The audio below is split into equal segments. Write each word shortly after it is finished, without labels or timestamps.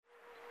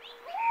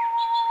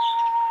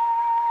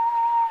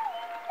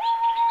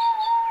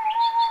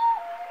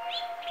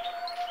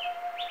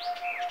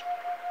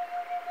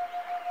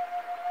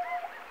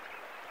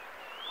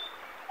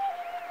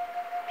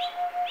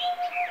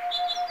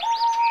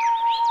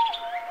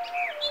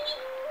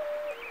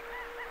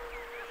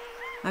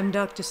I'm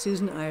Dr.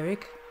 Susan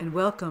Eyrich, and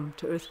welcome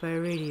to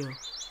Earthfire Radio.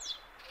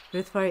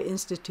 Earthfire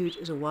Institute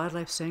is a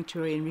wildlife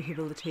sanctuary and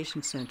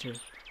rehabilitation center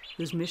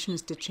whose mission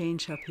is to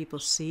change how people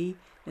see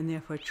and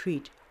therefore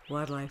treat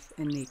wildlife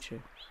and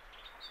nature.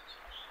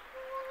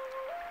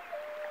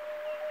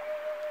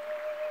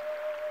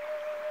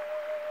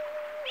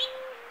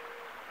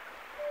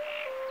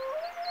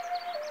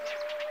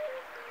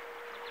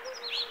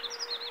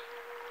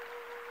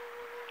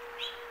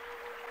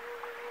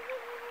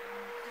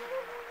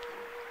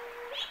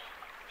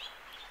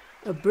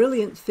 A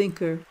brilliant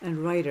thinker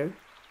and writer,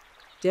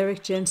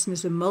 Derrick Jensen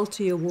is a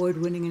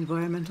multi-award-winning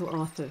environmental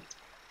author.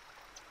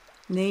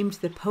 Named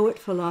the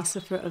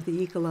Poet-Philosopher of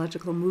the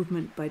Ecological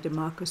Movement by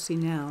Democracy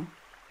Now!,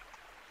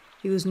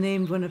 he was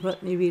named one of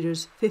Utne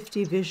Reader's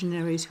 50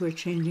 visionaries who are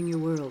changing your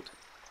world.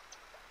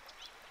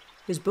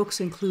 His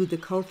books include The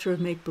Culture of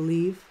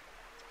Make-Believe,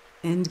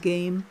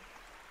 Endgame,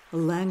 A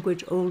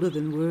Language Older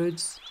Than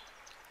Words,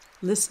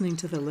 Listening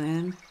to the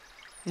Land,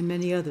 and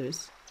many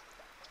others.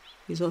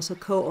 He's also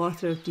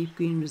co-author of Deep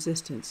Green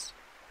Resistance.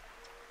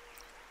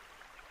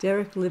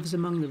 Derrick lives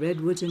among the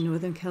redwoods in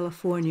Northern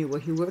California, where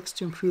he works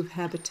to improve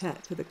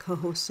habitat for the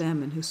coho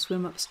salmon who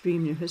swim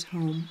upstream near his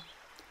home,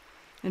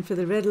 and for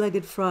the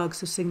red-legged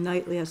frogs who sing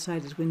nightly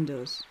outside his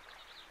windows.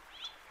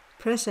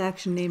 Press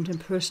Action named him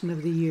Person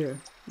of the Year,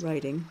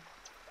 writing,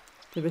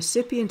 "The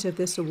recipient of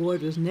this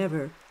award was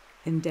never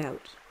in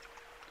doubt."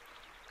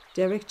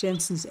 Derrick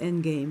Jensen's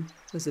Endgame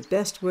was the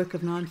best work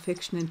of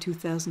nonfiction in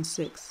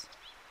 2006.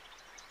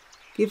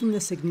 Given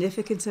the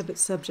significance of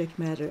its subject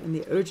matter and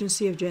the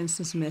urgency of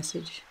Jensen's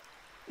message,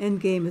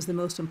 Endgame is the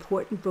most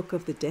important book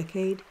of the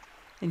decade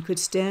and could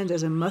stand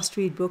as a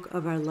must-read book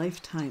of our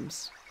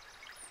lifetimes.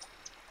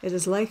 It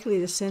is likely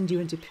to send you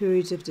into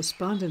periods of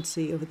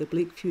despondency over the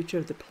bleak future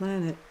of the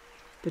planet,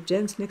 but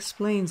Jensen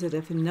explains that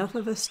if enough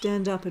of us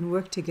stand up and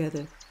work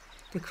together,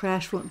 the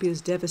crash won't be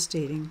as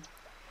devastating,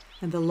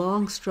 and the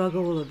long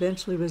struggle will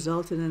eventually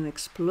result in an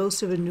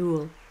explosive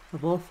renewal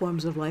of all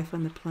forms of life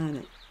on the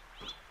planet.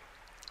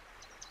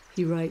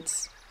 He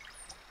writes,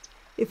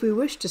 "If we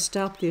wish to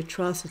stop the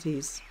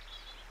atrocities,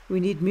 we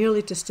need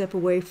merely to step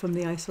away from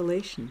the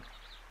isolation.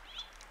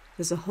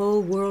 There's a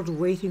whole world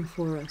waiting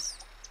for us,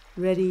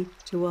 ready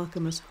to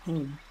welcome us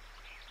home."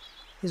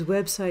 His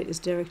website is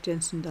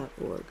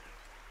derrickjensen.org.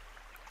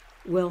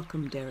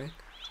 Welcome, Derrick.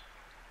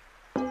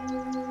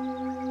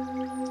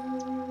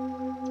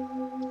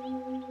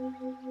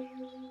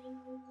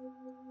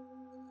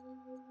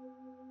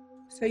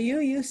 So you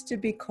used to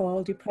be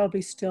called, you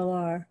probably still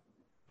are,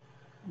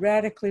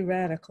 radically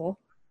radical,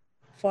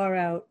 far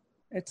out,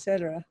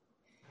 etc.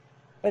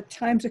 But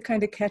times are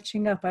kind of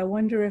catching up. I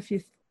wonder if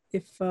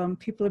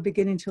people are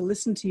beginning to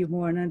listen to you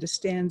more and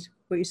understand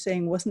what you're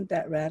saying wasn't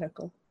that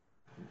radical.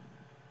 You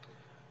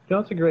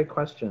know, that's a great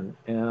question,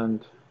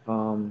 and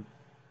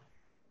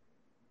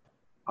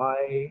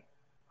I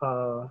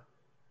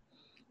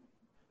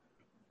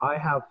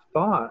have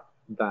thought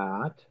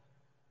that,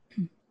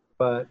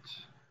 but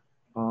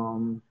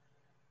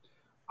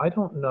I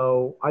don't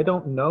know. I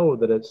don't know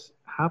that it's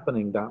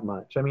happening that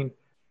much. I mean,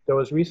 there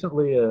was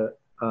recently an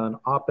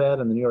op-ed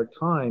in the New York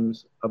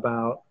Times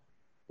about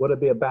would it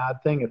be a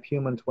bad thing if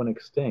humans went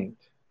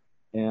extinct,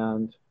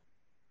 and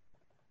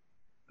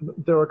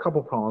there were a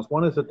couple problems.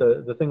 One is that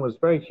the thing was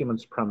very human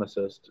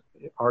supremacist,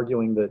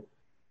 arguing that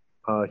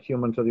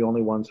humans are the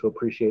only ones who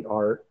appreciate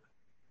art,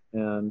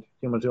 and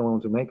humans are the only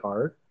ones who make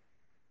art,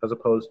 as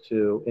opposed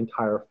to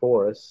entire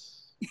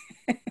forests,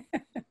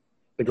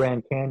 the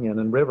Grand Canyon,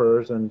 and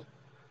rivers, and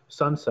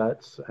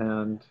sunsets,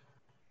 and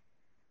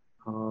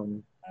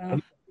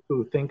anyone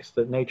who thinks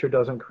that nature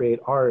doesn't create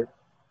art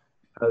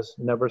has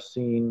never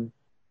seen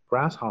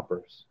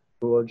grasshoppers,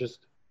 who are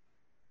just,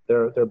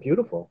 they're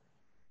beautiful.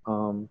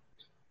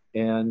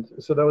 And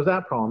so there was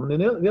that problem.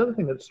 And the other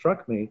thing that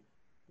struck me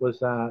was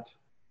that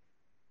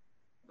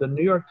the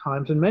New York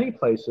Times, in many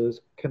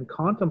places, can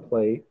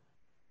contemplate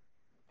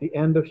the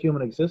end of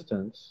human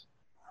existence,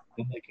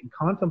 and they can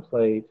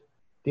contemplate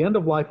the end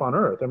of life on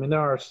Earth. I mean, there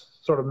are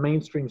sort of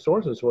mainstream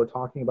sources who are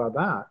talking about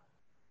that,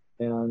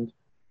 and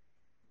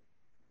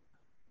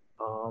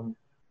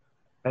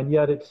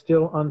yet it's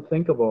still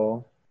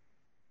unthinkable.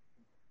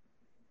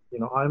 You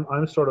know,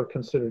 I'm sort of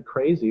considered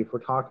crazy for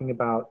talking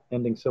about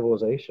ending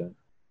civilization,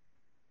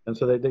 and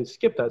so they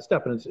skip that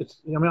step. And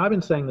it's I mean, I've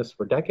been saying this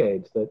for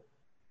decades,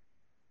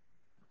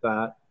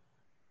 that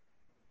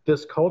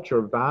this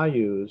culture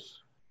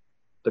values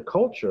the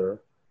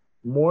culture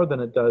more than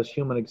it does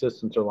human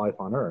existence or life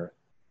on Earth.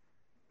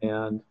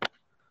 And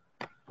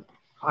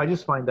I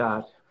just find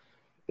that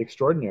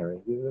extraordinary,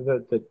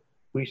 that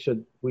we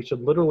should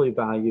literally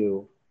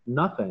value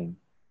nothing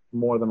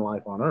more than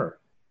life on Earth.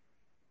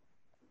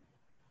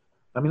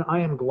 I mean,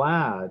 I am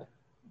glad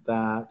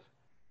that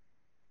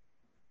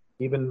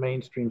even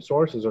mainstream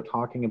sources are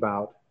talking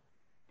about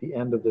the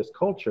end of this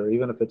culture,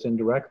 even if it's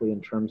indirectly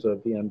in terms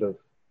of the end of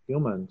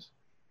humans.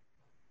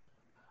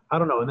 I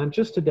don't know. And then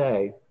just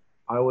today,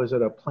 I was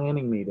at a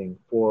planning meeting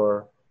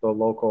for the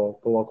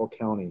local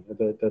county.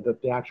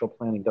 The actual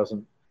planning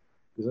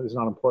is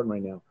not important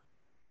right now.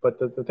 but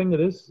the thing that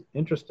is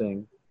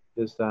interesting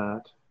is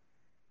that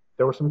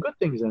there were some good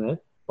things in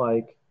it,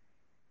 like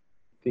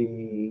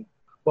the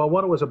well,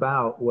 what it was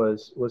about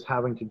was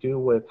having to do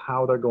with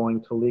how they're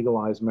going to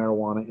legalize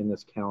marijuana in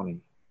this county.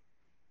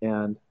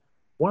 And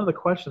one of the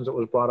questions that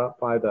was brought up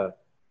by the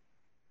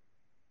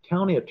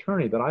county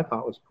attorney that I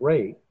thought was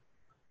great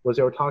was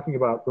they were talking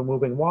about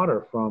removing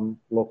water from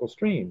local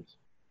streams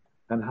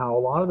and how a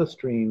lot of the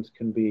streams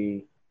can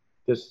be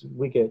this.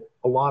 We get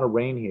a lot of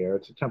rain here.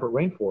 It's a temperate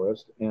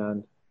rainforest,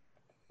 and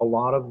a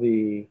lot of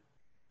the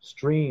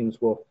streams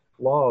will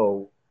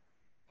flow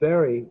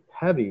very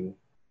heavy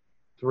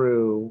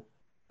through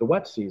the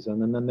wet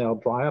season, and then they'll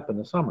dry up in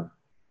the summer.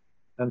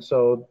 And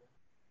so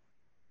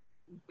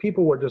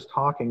people were just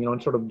talking, in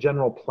sort of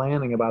general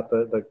planning about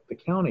the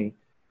county.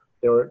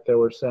 They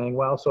were saying,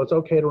 well, so it's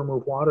okay to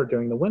remove water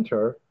during the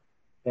winter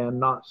and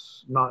not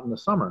in the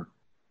summer.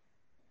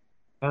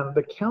 And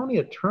the county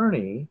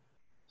attorney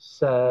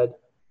said,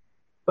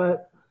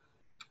 but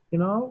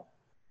the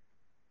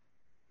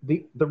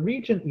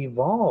region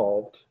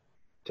evolved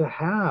to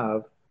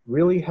have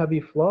really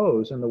heavy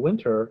flows in the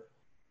winter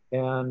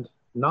and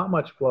not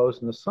much flows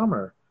in the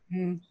summer.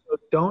 Mm. So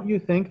don't you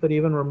think that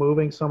even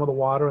removing some of the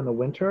water in the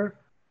winter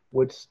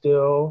would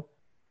still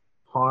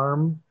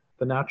harm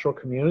the natural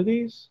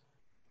communities?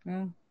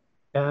 Yeah.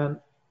 And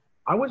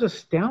I was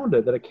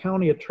astounded that a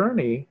county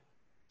attorney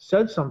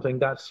said something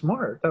that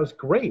smart. That was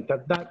great.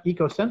 That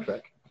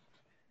ecocentric.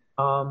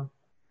 And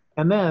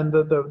then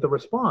the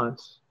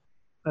response,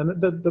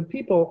 and the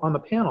people on the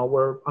panel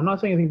were, I'm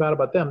not saying anything bad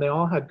about them. They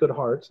all had good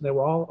hearts and they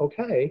were all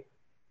okay.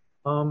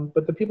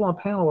 But the people on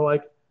the panel were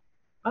like,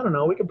 I don't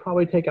know, we could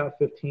probably take out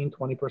 15,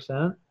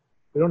 20%.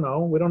 We don't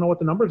know. We don't know what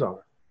the numbers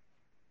are.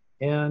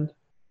 And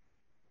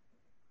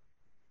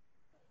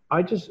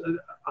I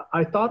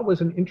thought it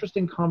was an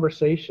interesting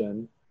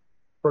conversation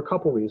for a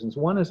couple reasons.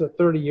 One is that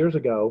 30 years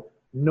ago,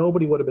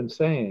 nobody would have been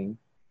saying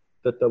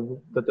that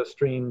the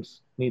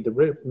streams need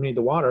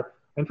the water.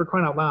 And for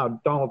crying out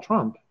loud, Donald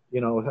Trump,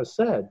 has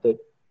said that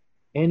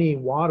any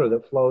water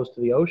that flows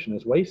to the ocean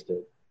is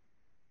wasted.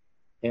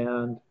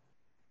 And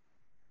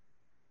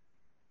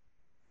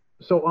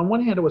so on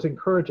one hand, it was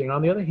encouraging.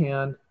 On the other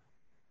hand,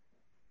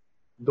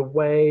 the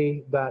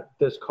way that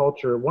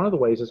one of the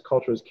ways this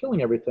culture is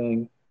killing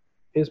everything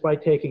is by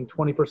taking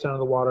 20% of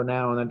the water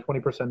now and then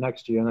 20%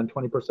 next year and then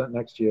 20%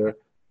 next year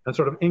and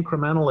sort of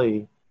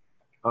incrementally.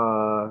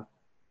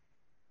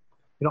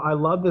 I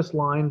love this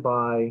line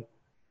by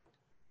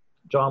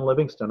John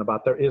Livingston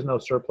about there is no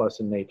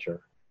surplus in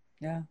nature.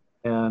 Yeah.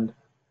 And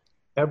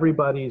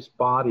everybody's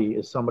body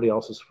is somebody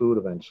else's food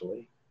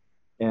eventually.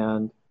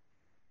 And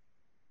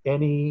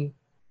any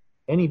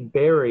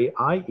berry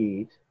I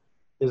eat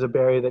is a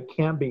berry that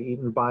can't be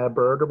eaten by a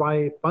bird or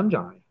by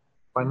fungi,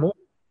 by mold.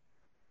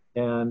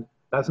 And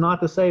that's not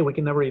to say we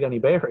can never eat any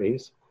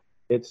berries.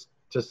 It's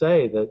to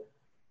say that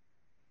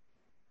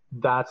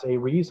that's a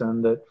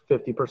reason that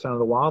 50% of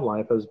the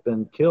wildlife has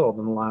been killed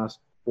in the last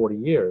 40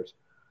 years.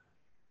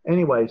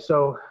 Anyway,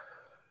 so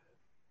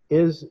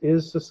is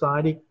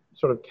society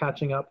sort of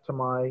catching up to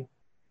my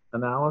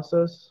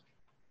analysis?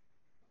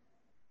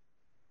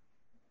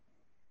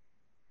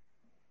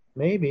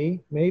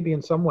 Maybe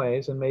in some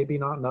ways, and maybe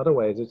not in other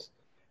ways. It's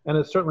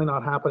certainly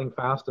not happening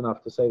fast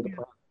enough to save the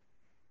planet.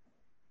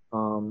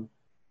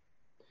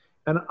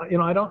 And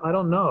I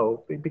don't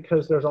know,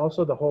 because there's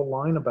also the whole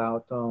line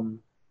about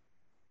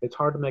it's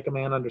hard to make a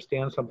man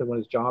understand something when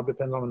his job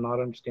depends on him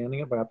not understanding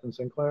it, by Upton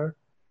Sinclair.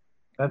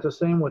 And it's the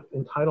same with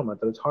entitlement,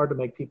 that it's hard to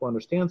make people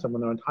understand something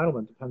when their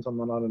entitlement depends on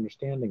them not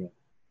understanding it.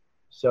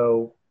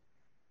 So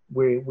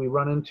we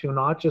run into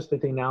not just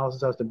that the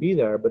analysis has to be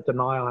there, but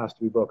denial has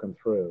to be broken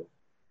through.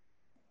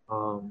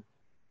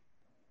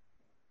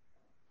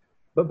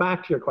 But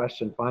back to your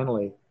question,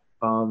 finally,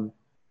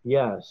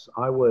 yes,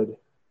 I would,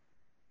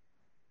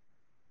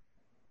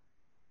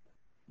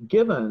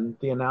 given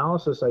the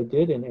analysis I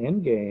did in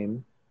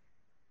Endgame,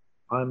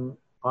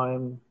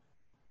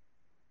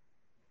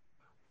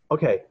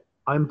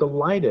 I'm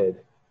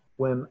delighted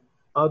when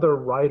other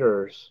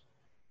writers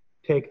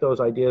take those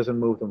ideas and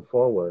move them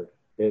forward.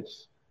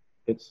 It's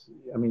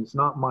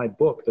not my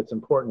book that's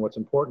important. What's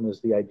important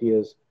is the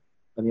ideas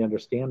and the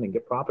understanding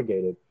get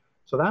propagated.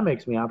 So that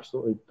makes me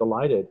absolutely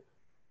delighted.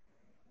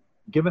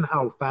 Given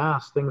how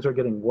fast things are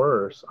getting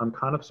worse, I'm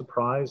kind of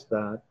surprised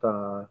that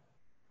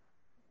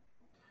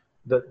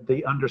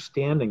the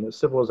understanding that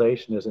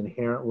civilization is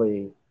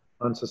inherently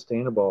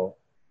unsustainable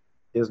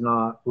is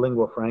not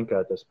lingua franca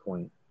at this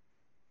point.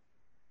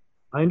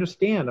 I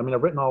understand.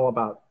 I've written all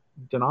about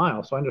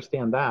denial, so I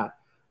understand that.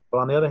 But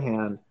on the other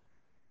hand,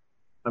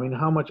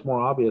 how much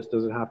more obvious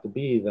does it have to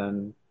be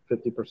than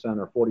 50%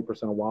 or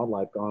 40% of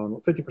wildlife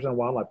gone? 50% of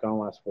wildlife gone in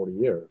the last 40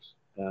 years,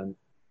 and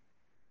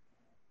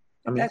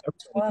that's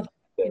wild,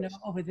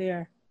 over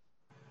there.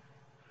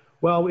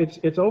 Well,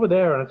 it's over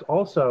there, and it's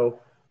also.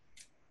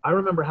 I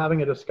remember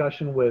having a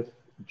discussion with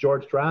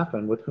George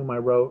Draffin, with whom I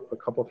wrote a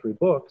couple, 3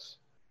 books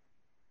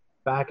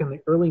back in the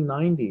early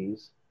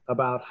 90s,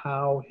 about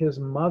how his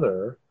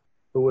mother,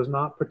 who was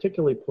not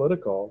particularly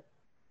political,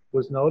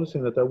 was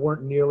noticing that there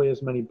weren't nearly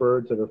as many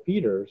birds that are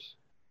feeders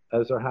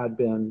as there had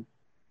been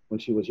when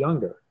she was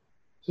younger.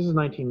 This is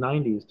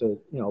 1990s to,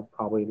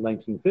 probably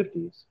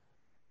 1950s.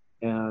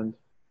 And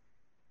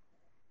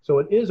so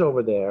it is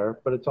over there,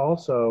 but it's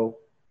also,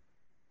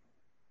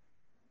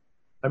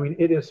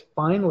 it is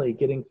finally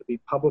getting to be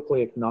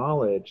publicly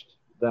acknowledged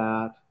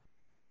that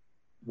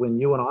when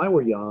you and I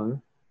were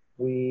young,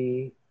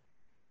 we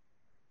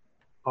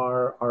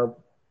are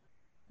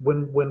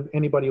when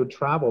anybody would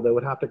travel, they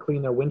would have to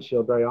clean their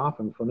windshield very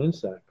often from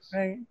insects.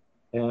 Right.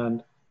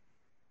 And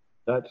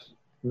that's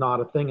not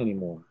a thing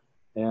anymore.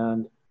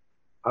 And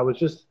I was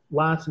just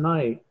last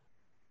night,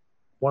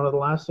 one of the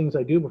last things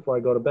I do before I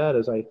go to bed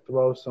is I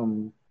throw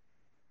some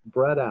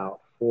bread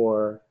out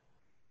for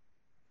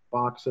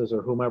foxes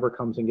or whomever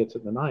comes and gets it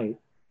in the night.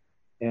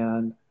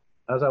 And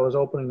as I was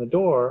opening the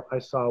door, I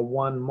saw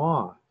one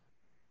moth.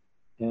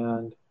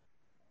 And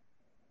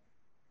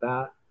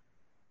that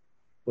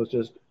was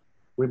just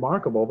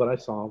remarkable that I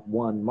saw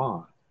one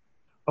moth.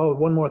 Oh,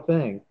 one more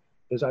thing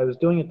is I was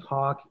doing a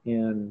talk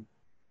in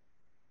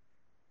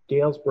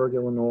Galesburg,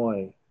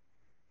 Illinois,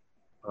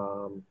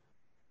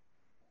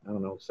 I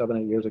don't know, 7,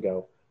 8 years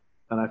ago.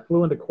 And I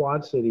flew into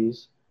Quad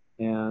Cities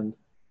and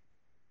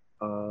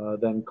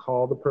then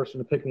called the person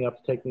to pick me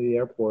up to take me to the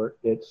airport.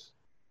 It's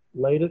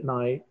late at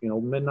night,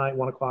 midnight,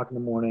 1 o'clock in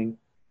the morning.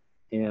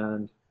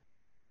 And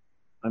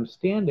I'm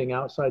standing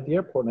outside the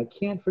airport and I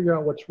can't figure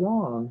out what's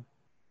wrong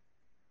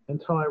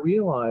until I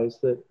realize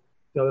that,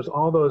 there's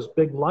all those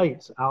big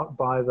lights out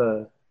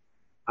over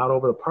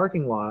the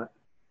parking lot,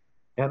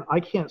 and I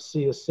can't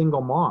see a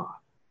single moth.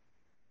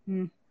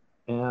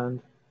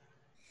 And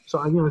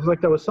so, it's like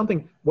there was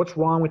something, what's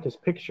wrong with this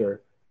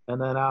picture? And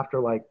then after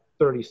like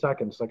 30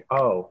 seconds, like,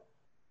 oh,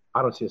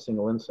 I don't see a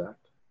single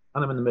insect.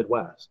 And I'm in the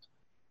Midwest.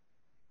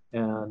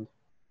 And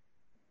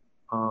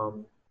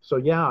so,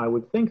 yeah, I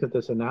would think that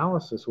this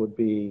analysis would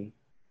be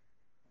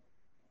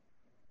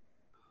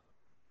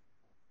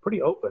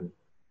pretty open.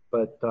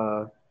 But,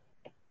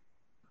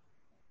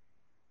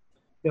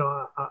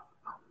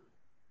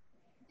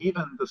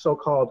 even the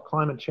so-called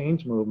climate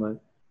change movement,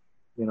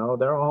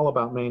 they're all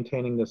about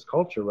maintaining this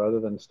culture rather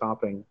than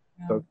stopping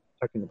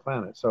protecting the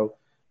planet. So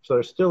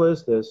there still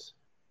is this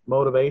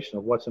motivation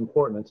of what's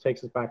important. It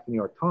takes us back to the New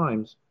York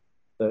Times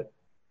that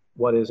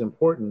what is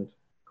important,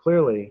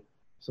 clearly,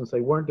 since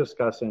they weren't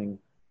discussing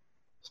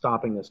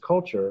stopping this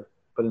culture,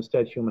 but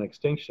instead human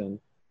extinction,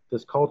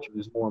 this culture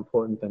is more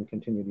important than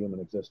continued human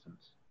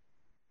existence.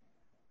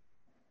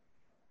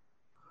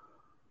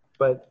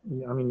 But,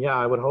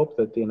 I would hope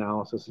that the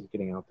analysis is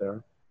getting out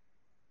there.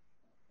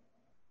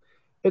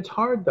 It's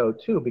hard, though,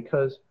 too,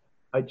 because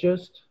I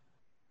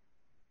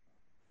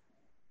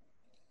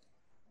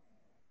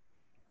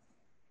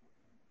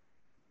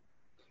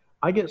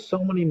get so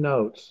many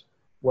notes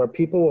where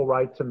people will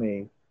write to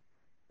me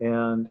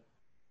and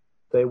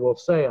they will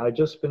say, I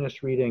just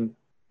finished reading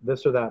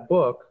this or that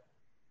book,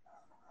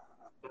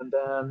 and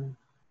then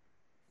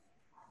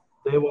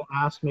they will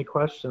ask me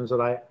questions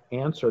that I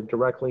answered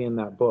directly in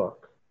that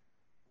book.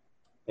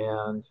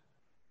 And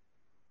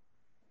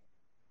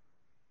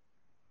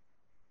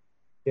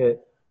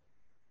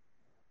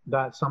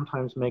that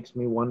sometimes makes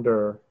me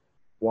wonder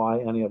why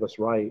any of us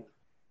write,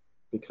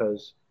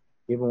 because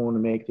even when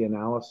we make the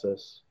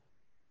analysis,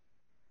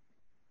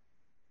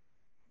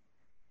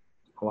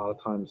 a lot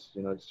of times,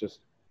 it's just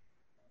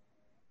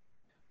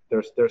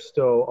there's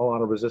still a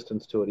lot of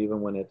resistance to it, even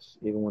when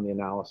the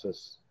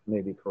analysis may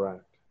be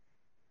correct.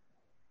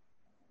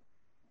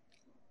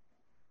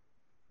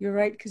 You're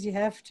right, because you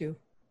have to.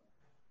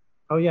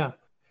 Oh yeah,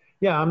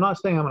 I'm not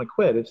saying I'm going to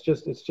quit. It's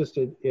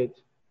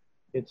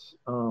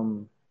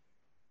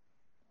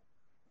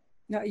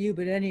not you,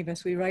 but any of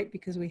us. We write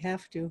because we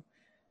have to.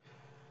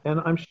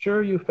 And I'm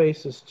sure you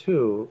face this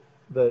too,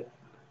 that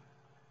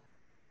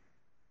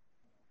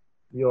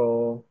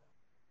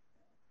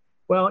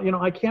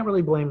I can't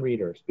really blame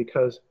readers,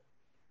 because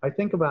I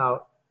think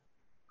about,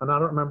 and I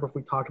don't remember if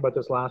we talked about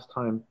this last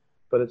time,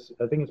 but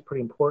I think it's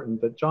pretty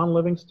important that John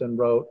Livingston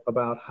wrote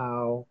about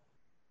how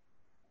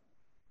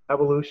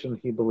evolution,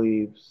 he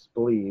believed,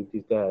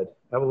 he's dead.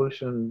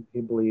 Evolution,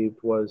 he believed,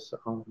 was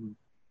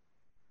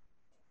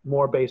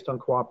more based on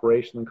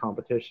cooperation than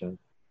competition.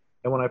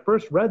 And when I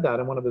first read that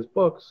in one of his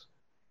books,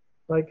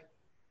 it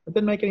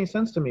didn't make any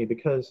sense to me,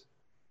 because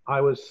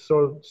I was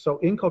so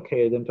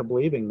inculcated into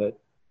believing that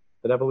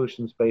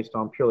evolution is based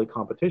on purely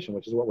competition,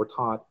 which is what we're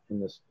taught in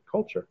this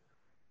culture.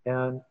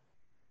 And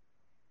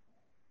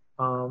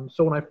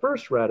so when I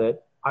first read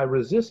it, I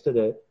resisted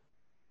it.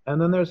 And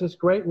then there's this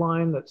great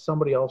line that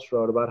somebody else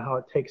wrote about how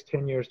it takes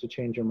 10 years to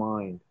change your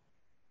mind.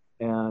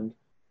 And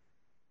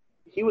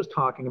he was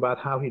talking about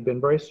how he'd been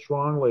very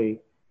strongly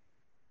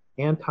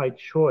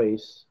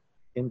anti-choice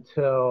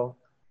until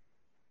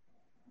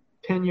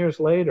 10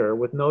 years later,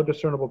 with no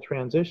discernible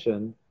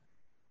transition,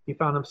 he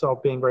found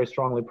himself being very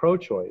strongly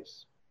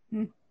pro-choice.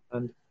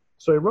 And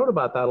so he wrote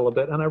about that a little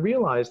bit, and I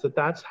realized that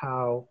that's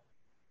how,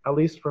 at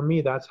least for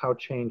me, that's how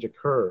change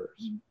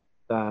occurs.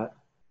 That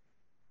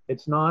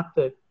it's not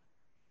that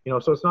You know,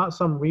 so it's not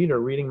some reader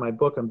reading my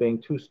book and being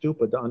too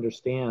stupid to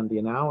understand the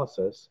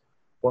analysis,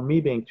 or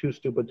me being too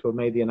stupid to have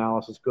made the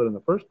analysis good in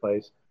the first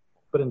place,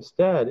 but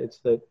instead it's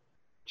that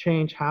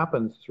change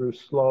happens through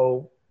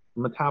slow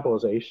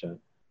metabolization.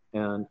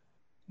 And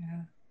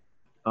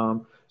Yeah.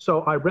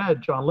 so I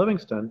read John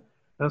Livingston,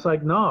 and it's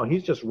like, no,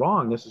 he's just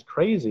wrong. This is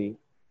crazy.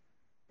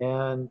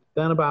 And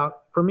then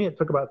for me, it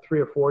took about 3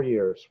 or 4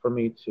 years for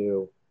me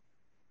to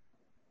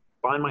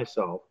find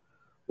myself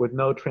with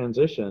no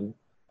transition,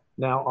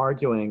 now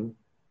arguing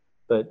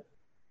that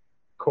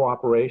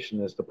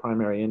cooperation is the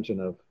primary engine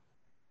of,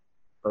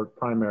 or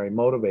primary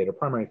motivator,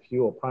 primary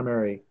fuel,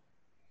 primary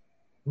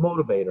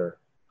motivator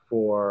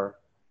for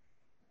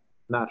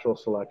natural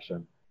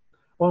selection.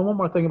 Well, and one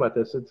more thing about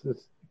this,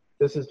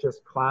 this is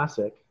just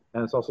classic,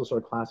 and it's also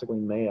sort of classically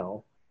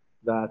male,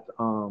 that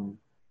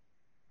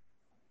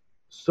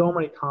so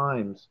many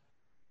times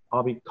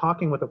I'll be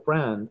talking with a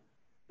friend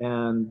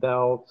and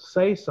they'll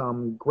say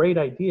some great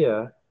idea,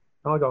 and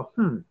I'll go,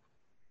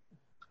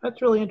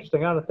 that's really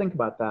interesting. I ought to think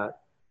about that.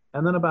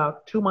 And then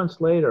about 2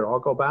 months later, I'll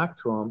go back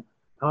to them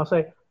and I'll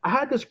say, I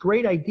had this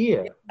great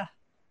idea. Yeah.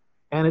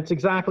 And it's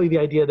exactly the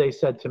idea they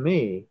said to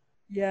me.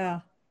 Yeah.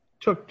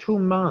 It took 2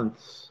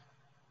 months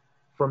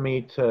for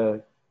me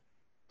to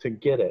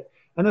get it.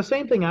 And the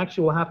same thing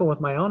actually will happen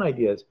with my own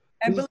ideas.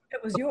 I believe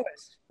it was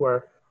yours.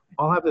 Where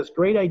I'll have this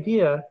great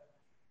idea,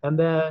 and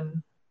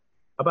then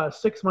about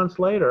 6 months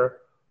later,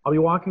 I'll be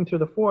walking through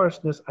the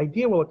forest, and this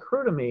idea will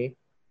occur to me,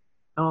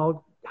 and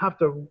I'll have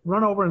to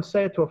run over and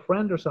say it to a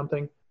friend or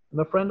something, and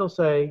the friend will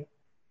say,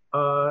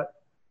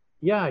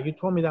 yeah, you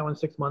told me that one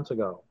 6 months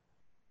ago.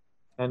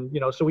 And, you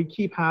know, so we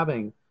keep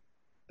having,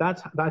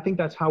 I think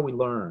that's how we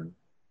learn.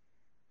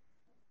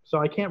 So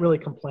I can't really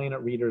complain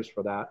at readers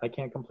for that. I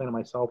can't complain at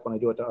myself when I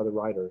do it to other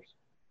writers.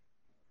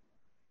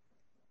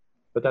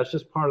 But that's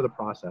just part of the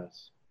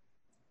process.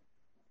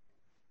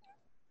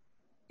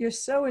 You're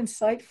so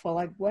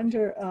insightful. I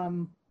wonder,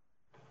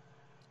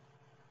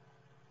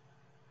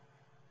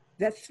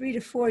 that 3 to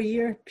 4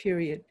 year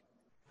period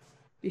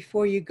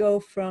before you go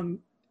from,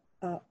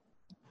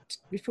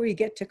 before you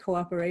get to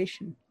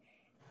cooperation,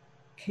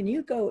 can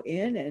you go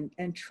in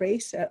and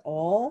trace at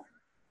all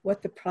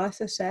what the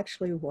process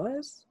actually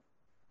was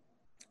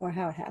or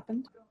how it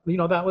happened? You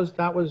know, that was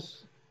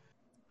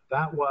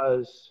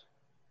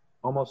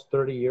almost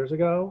 30 years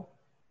ago.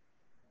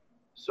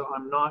 So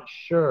I'm not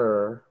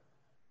sure.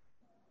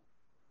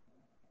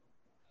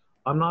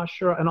 And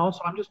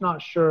also I'm just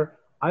not sure.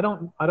 I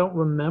don't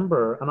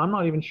remember, and I'm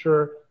not even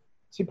sure.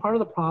 See, part of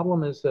the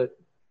problem is that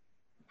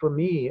for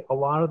me, a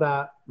lot of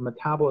that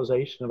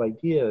metabolization of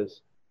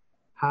ideas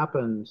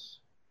happens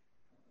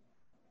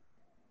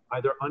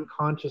either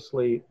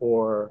unconsciously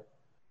or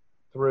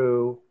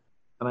through,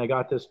 and I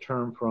got this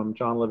term from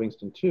John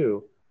Livingston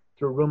too,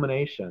 through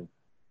rumination.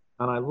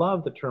 And I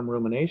love the term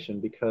rumination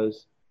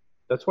because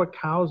that's what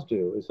cows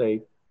do, is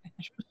they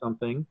chew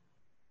something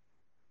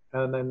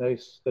and then they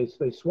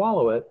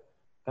swallow it,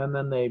 and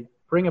then they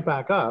bring it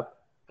back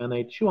up and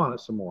they chew on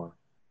it some more,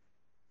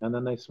 and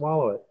then they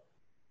swallow it.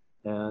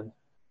 And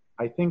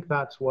I think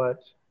that's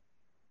what,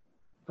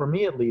 for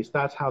me at least,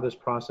 that's how this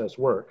process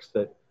works.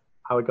 That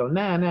I would go,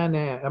 nah,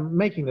 I'm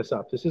making this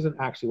up. This isn't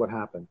actually what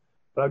happened.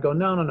 But I'd go,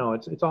 no,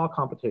 it's all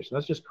competition.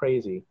 That's just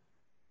crazy.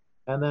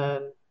 And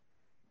then,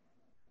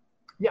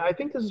 yeah, I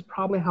think this is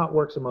probably how it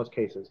works in most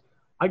cases.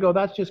 I go,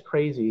 that's just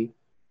crazy.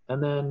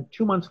 And then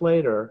 2 months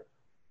later,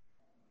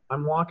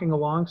 I'm walking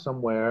along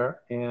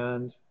somewhere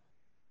and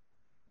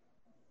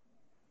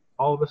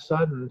all of a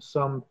sudden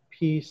some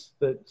piece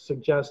that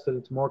suggests that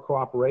it's more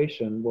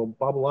cooperation will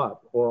bubble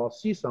up, or I'll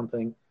see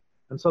something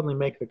and suddenly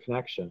make the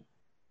connection.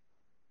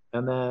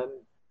 And then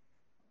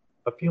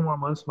a few more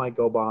months might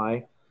go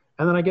by,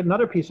 and then I get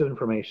another piece of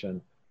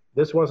information.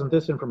 This wasn't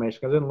this information,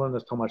 because I didn't learn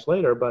this till much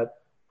later,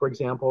 but for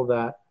example,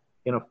 that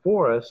in a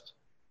forest,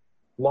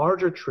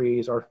 larger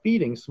trees are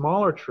feeding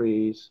smaller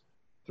trees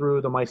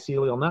through the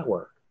mycelial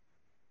network.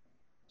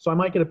 So I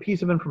might get a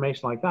piece of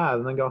information like that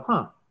and then go,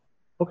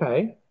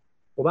 okay,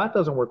 well, that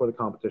doesn't work with a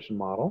competition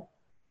model,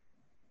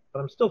 but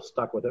I'm still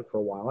stuck with it for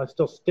a while. I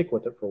still stick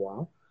with it for a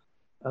while.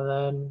 And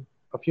then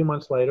a few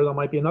months later, there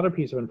might be another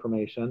piece of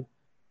information.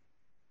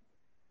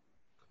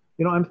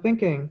 You know, I'm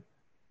thinking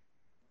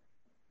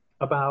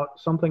about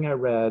something I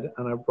read,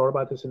 and I wrote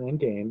about this in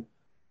Endgame,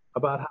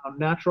 about how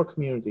natural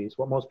communities,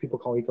 what most people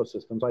call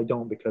ecosystems, I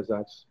don't because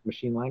that's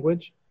machine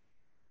language.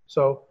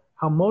 So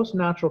how most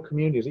natural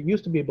communities, it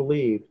used to be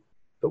believed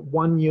that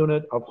 1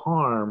 unit of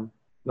harm,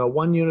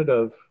 1 unit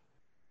of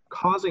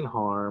causing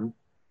harm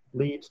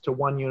leads to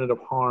 1 unit of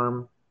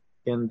harm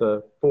in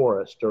the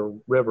forest or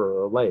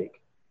river or lake.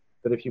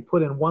 That if you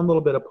put in 1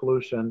 little bit of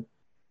pollution,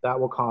 that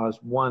will cause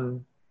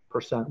 1%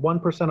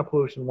 of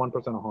pollution,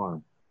 1% of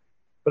harm.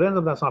 But it ends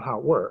up that's not how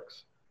it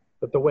works.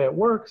 But the way it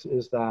works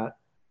is that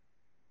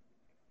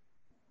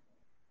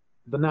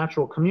the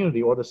natural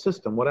community or the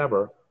system,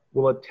 whatever,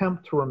 will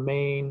attempt to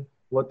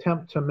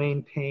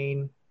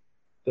maintain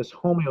this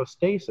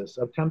homeostasis,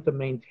 attempt to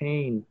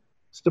maintain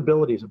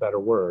stability is a better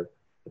word,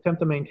 attempt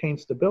to maintain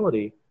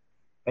stability,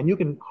 and you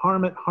can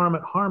harm it,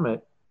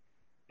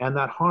 And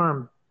that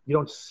harm, you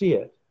don't see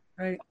it.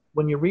 Right.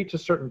 When you reach a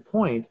certain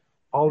point,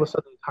 all of a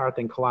sudden the entire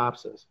thing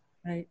collapses.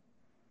 Right.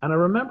 And I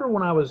remember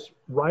when I was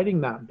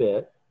writing that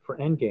bit for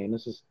Endgame,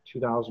 this is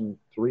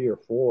 2003 or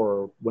 4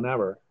 or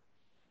whenever,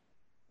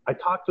 I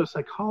talked to a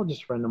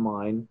psychologist friend of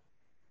mine,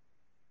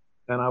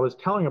 and I was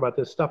telling her about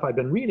this stuff I'd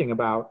been reading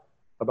about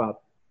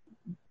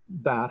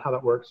that, how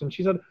that works. And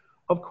she said,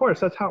 of course,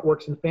 that's how it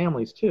works in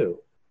families too.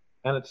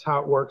 And it's how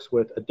it works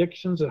with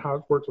addictions and how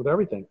it works with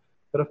everything.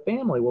 But a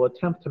family will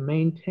attempt to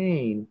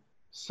maintain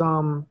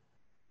some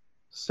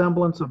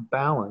semblance of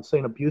balance. Say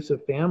an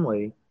abusive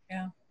family,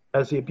 Yeah.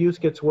 as the abuse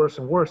gets worse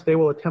and worse, they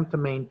will attempt to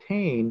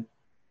maintain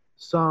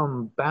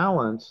some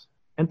balance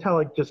until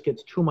it just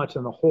gets too much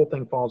and the whole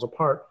thing falls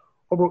apart.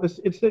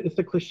 It's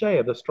the cliche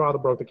of the straw that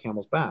broke the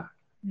camel's back.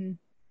 Mm.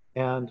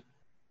 And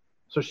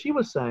so she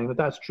was saying that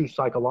that's true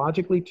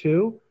psychologically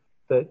too,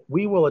 that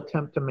we will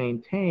attempt to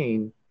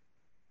maintain,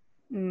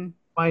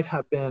 might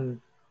have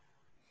been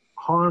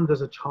harmed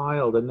as a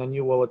child, and then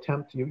you will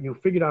attempt, you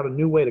figured out a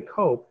new way to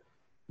cope.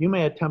 You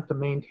may attempt to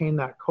maintain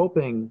that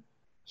coping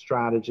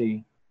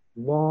strategy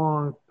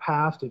long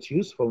past its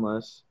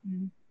usefulness,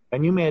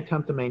 and you may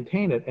attempt to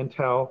maintain it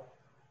until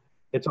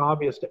it's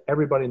obvious to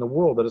everybody in the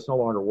world that it's no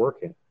longer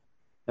working.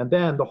 And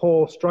then the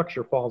whole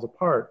structure falls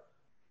apart.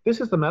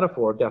 This is the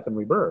metaphor of death and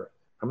rebirth.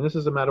 I mean, this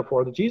is a metaphor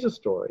of the Jesus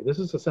story. This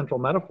is the central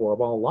metaphor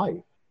of all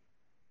life.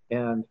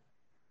 And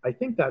I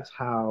think that's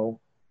how,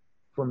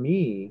 for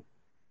me,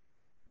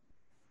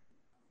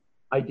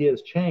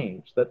 ideas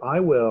change, that I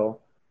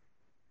will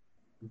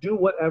do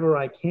whatever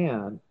I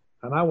can,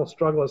 and I will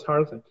struggle as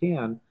hard as I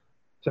can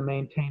to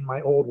maintain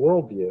my old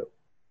worldview.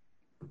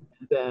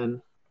 And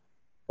then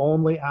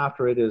only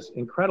after it is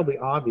incredibly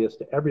obvious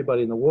to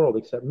everybody in the world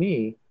except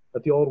me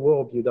that the old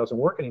worldview doesn't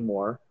work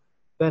anymore,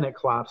 then it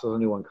collapses and a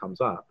new one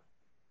comes up.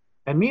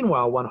 And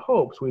meanwhile, one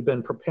hopes we've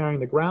been preparing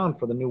the ground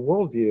for the new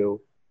worldview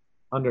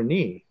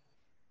underneath.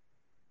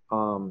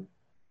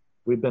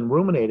 We've been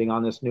ruminating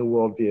on this new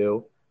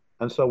worldview,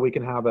 and so we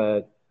can have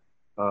a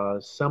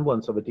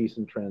semblance of a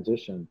decent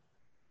transition.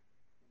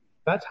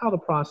 That's how the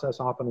process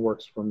often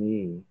works for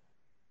me.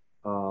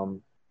 Or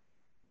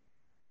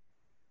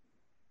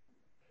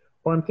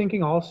I'm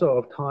thinking also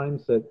of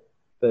times that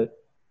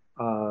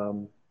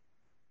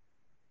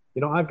you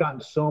know, I've gotten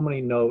so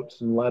many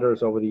notes and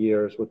letters over the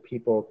years with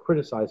people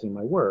criticizing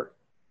my work,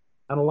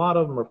 and a lot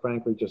of them are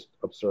frankly just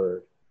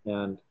absurd,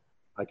 and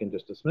I can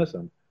just dismiss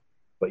them.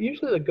 But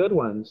usually the good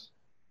ones,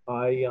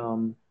 I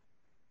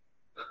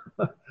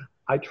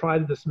I try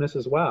to dismiss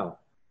as well.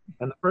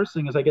 And the first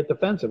thing is I get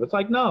defensive. It's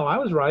like, no, I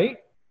was right.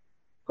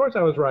 Of course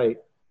I was right.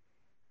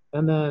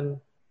 And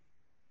then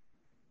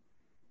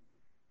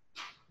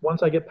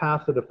once I get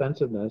past the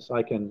defensiveness,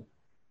 I can,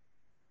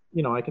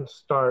 you know, I can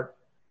start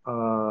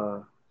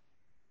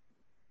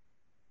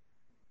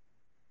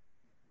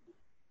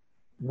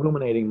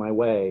ruminating my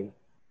way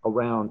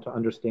around to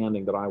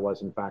understanding that I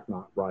was in fact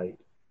not right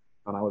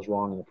and I was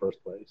wrong in the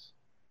first place.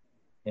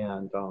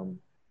 And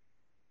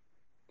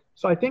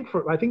so I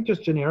think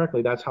just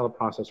generically that's how the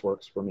process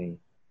works for me.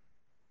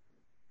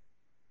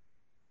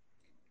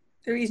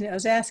 The reason I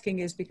was asking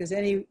is because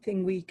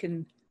anything we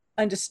can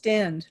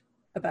understand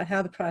about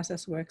how the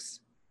process works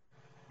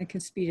and can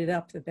speed it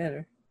up, the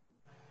better.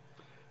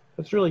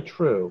 That's really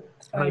true.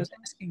 That's why I was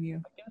asking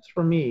you. I guess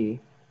for me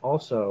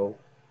also,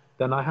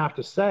 then I have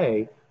to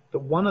say that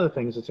one of the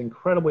things that's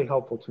incredibly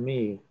helpful to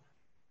me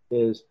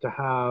is to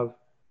have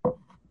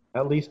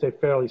at least a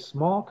fairly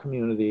small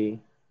community.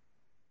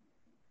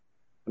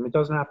 I mean, it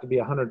doesn't have to be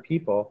 100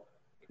 people.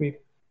 It can be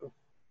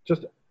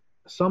just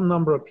some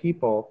number of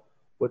people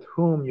with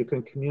whom you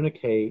can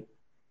communicate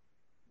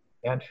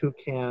and who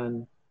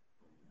can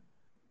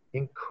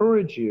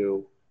encourage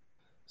you.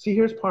 See,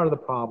 here's part of the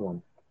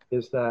problem,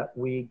 is that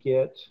we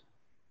get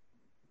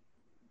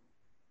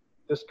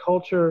this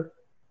culture.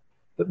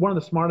 That one of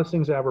the smartest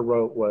things I ever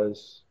wrote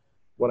was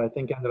what I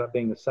think ended up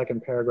being the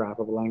second paragraph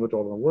of A Language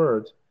Older Than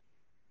Words.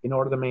 In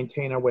order to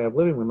maintain our way of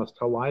living, we must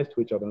tell lies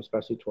to each other,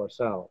 especially to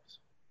ourselves.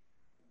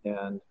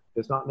 And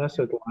it's not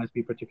necessary that lies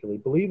be particularly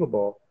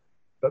believable,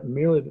 but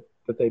merely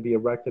that they be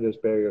erected as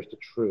barriers to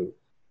truth.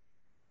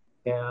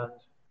 And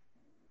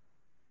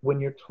when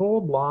you're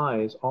told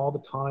lies all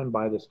the time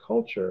by this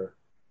culture,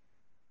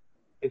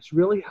 it's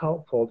really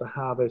helpful to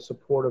have a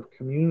supportive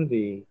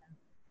community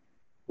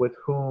with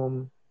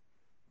whom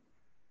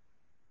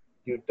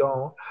you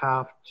don't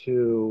have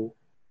to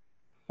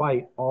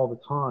fight all the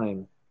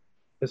time.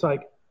 It's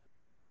like,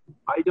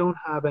 I don't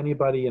have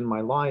anybody in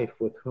my life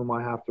with whom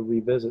I have to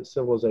revisit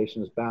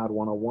Civilization is Bad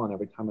 101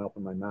 every time I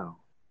open my mouth.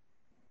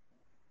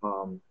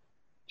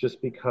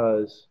 Just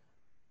because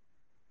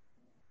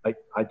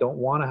I don't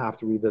want to have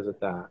to revisit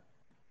that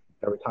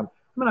every time.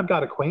 I mean, I've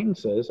got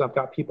acquaintances, I've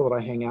got people that I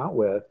hang out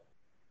with,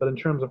 but in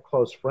terms of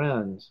close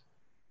friends,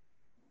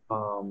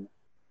 and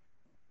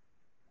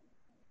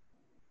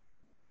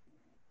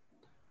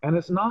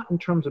it's not in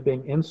terms of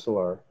being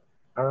insular.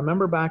 I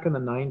remember back in the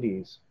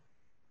 90s,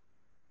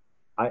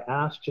 I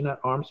asked Jeanette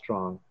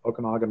Armstrong,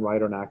 Okanagan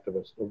writer and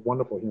activist, a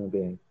wonderful human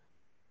being.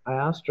 I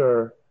asked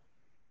her,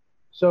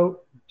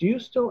 So do you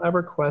still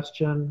ever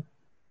question,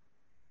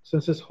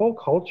 since this whole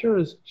culture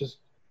is just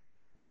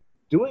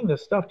doing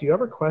this stuff, do you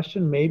ever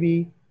question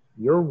maybe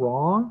you're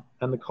wrong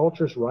and the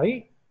culture's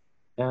right?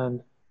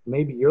 And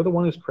maybe you're the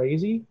one who's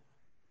crazy?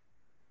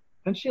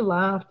 And she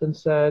laughed and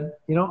said,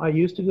 I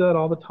used to do that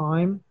all the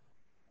time,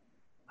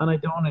 and I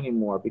don't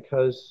anymore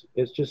because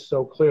it's just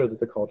so clear that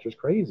the culture's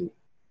crazy.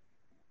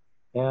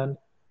 And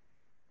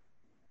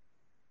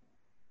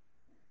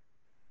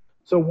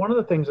so one of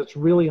the things that's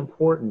really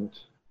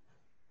important,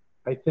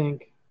 I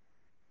think,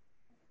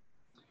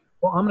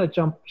 well, I'm going to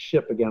jump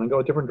ship again and go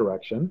a different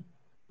direction,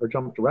 or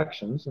jump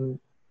directions. And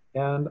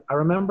I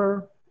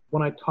remember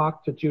when I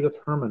talked to Judith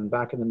Herman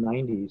back in the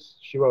 90s,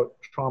 she wrote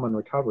Trauma and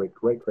Recovery,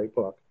 great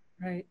book.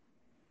 Right.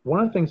 One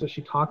of the things that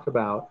she talked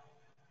about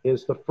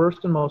is the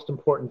first and most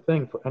important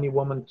thing for any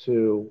woman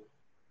to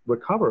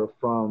recover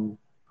from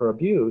her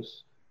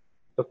abuse.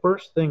 The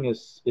first thing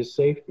is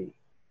safety.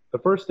 The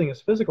first thing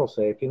is physical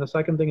safety, and the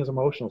second thing is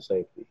emotional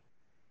safety.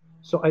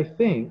 So I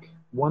think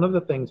one of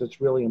the things that's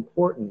really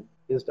important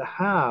is to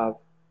have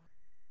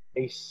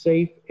a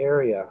safe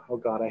area. Oh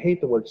God, I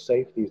hate the word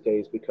safe these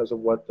days because of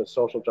what the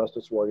social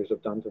justice warriors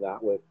have done to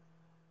that with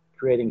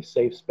creating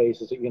safe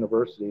spaces at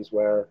universities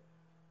where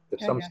if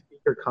some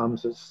speaker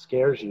comes that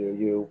scares you,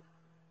 you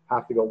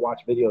have to go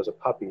watch videos of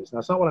puppies. Now,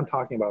 that's not what I'm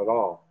talking about at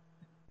all.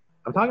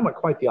 I'm talking about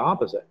quite the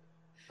opposite.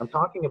 I'm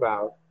talking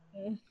about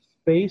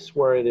space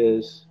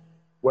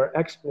where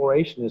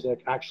exploration is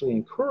actually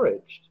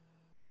encouraged,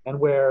 and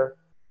where,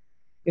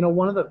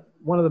 one of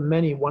the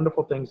many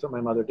wonderful things that my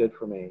mother did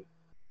for me,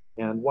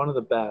 and one of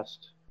the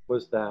best,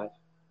 was that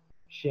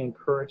she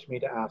encouraged me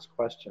to ask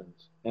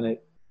questions. And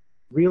it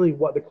really,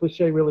 what the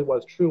cliche really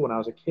was true when I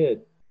was a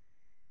kid,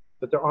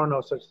 that there are no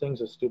such things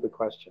as stupid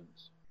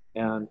questions.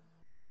 And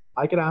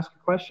I could ask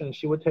a question and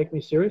she would take me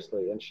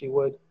seriously and she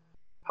would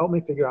help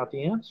me figure out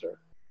the answer.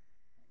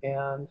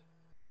 And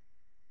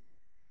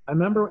I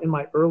remember in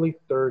my early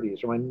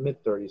 30s, or my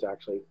mid 30s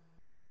actually,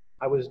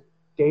 I was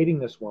dating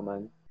this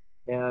woman,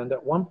 and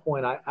at one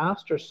point I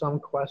asked her some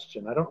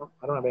question. I don't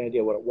have any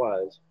idea what it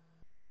was.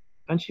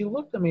 And she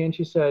looked at me and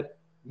she said,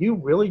 "You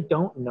really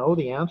don't know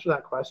the answer to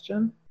that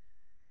question?"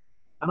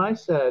 And I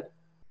said,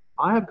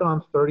 "I have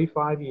gone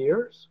 35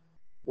 years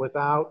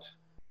without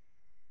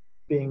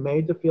being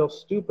made to feel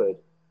stupid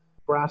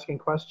for asking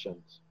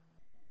questions.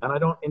 And I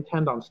don't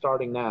intend on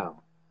starting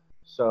now.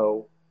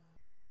 So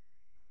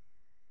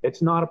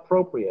it's not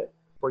appropriate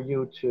for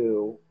you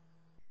to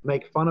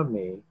make fun of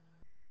me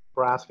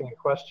for asking a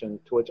question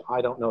to which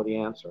I don't know the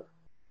answer."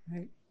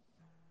 Right.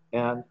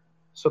 And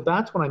so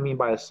that's what I mean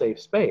by a safe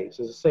space,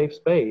 is a safe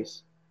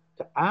space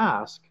to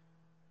ask.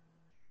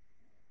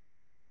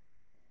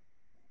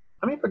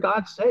 I mean, for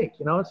God's sake,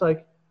 it's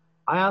like,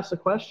 I asked a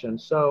question.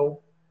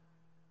 So,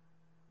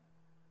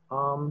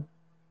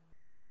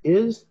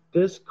 is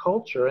this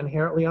culture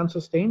inherently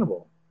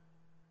unsustainable?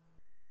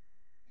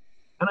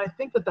 And I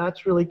think that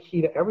that's really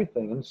key to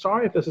everything. And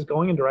sorry if this is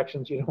going in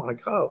directions you don't want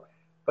to go,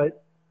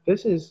 but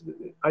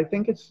I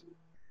think it's,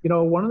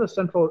 one of the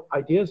central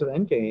ideas of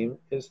Endgame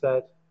is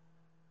that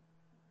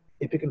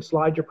if you can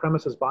slide your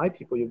premises by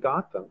people, you've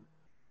got them.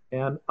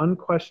 And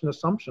unquestioned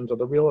assumptions are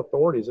the real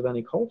authorities of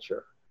any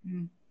culture.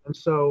 Mm. And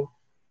so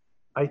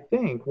I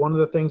think one of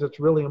the things that's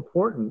really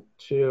important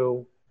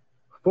to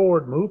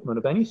forward movement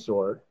of any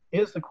sort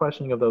is the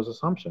questioning of those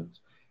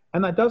assumptions.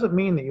 And that doesn't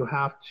mean that you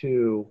have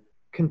to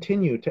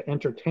continue to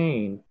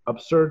entertain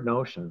absurd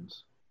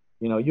notions.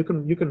 You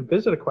can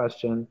visit a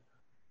question,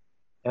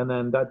 and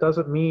then that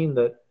doesn't mean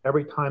that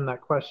every time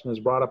that question is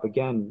brought up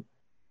again.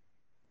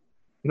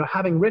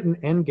 Having written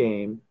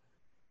Endgame,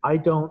 I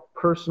don't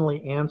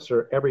personally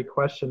answer every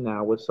question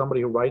now with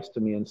somebody who writes to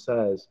me and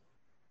says,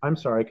 "I'm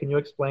sorry, can you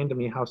explain to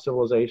me how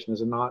civilization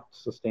is not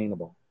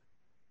sustainable?"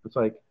 It's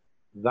like,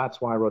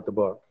 that's why I wrote the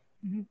book.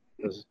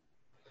 Mm-hmm.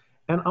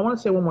 And I want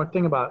to say one more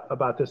thing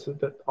about this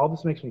that all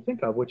this makes me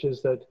think of, which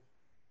is that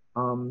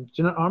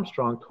Jeanette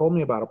Armstrong told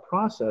me about a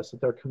process that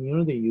their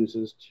community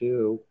uses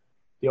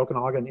the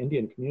Okanagan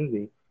Indian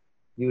community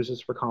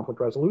uses for conflict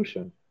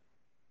resolution.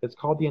 It's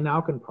called the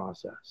Anaukin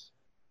process,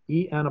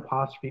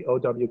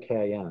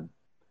 EN''OWKIN.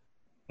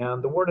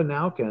 And the word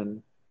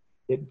Anaukin,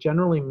 it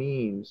generally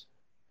means,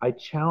 I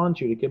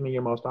challenge you to give me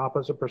your most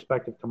opposite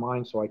perspective to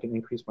mine so I can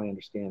increase my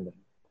understanding.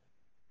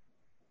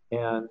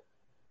 And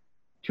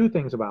three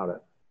things about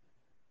it.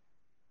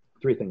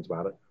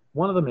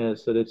 One of them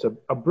is that it's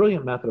a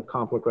brilliant method of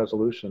conflict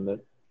resolution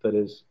that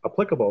is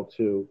applicable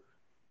to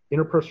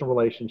interpersonal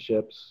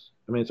relationships.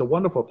 I mean, it's a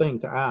wonderful thing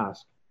to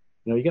ask.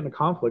 You get in a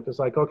conflict, it's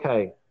like,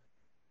 okay,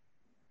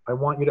 I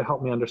want you to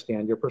help me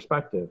understand your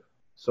perspective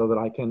so that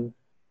I can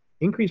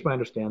increase my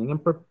understanding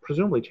and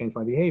presumably change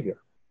my behavior.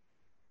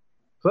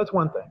 So that's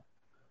one thing.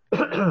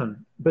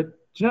 But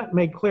Jeanette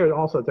made clear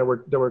also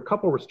that there were a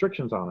couple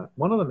restrictions on it.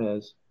 One of them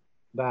is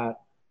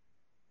that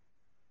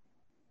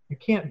you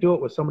can't do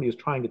it with somebody who's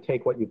trying to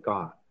take what you've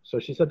got. So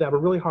she said they have a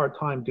really hard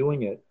time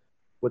doing it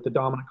with the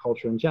dominant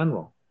culture in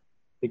general.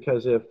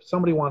 Because if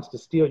somebody wants to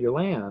steal your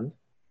land,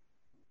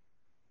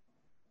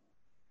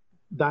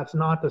 that's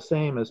not the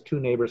same as two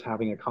neighbors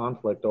having a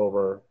conflict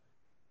over,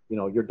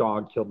 your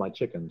dog killed my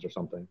chickens or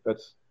something.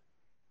 That's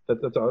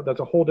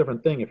a whole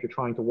different thing if you're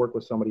trying to work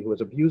with somebody who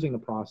is abusing the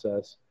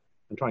process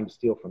and trying to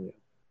steal from you.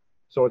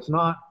 So it's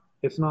not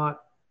a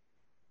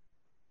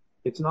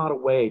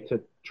way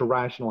to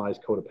rationalize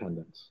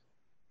codependence.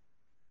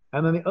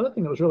 And then the other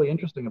thing that was really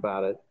interesting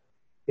about it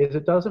is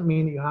it doesn't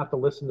mean that you have to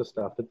listen to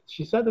stuff. That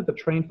she said that the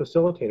trained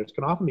facilitators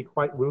can often be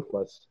quite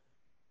ruthless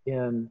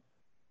in,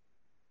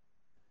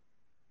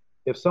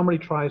 if somebody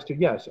tries to,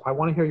 yes, I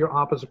want to hear your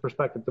opposite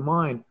perspective to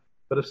mine,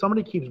 but if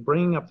somebody keeps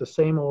bringing up the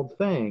same old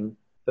thing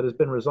that has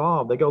been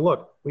resolved, they go,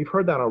 look, we've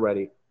heard that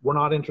already. We're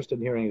not interested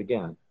in hearing it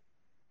again.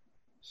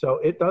 So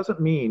it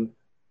doesn't mean,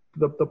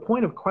 the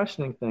point of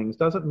questioning things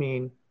doesn't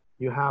mean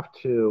you have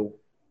to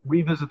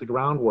revisit the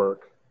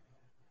groundwork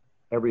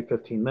every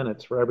 15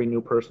 minutes for every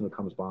new person who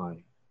comes by.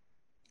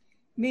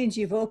 Means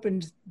you've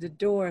opened the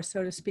door,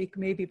 so to speak,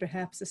 maybe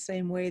perhaps the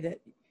same way that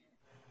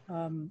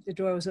the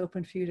door was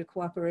open for you to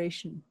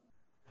cooperation.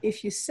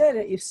 If you said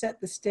it, you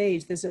set the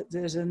stage.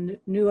 There's a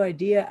new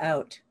idea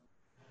out.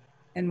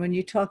 And when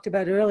you talked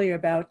about earlier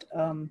about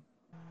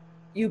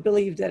you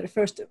believed that at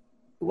first it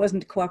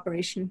wasn't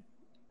cooperation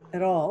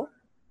at all,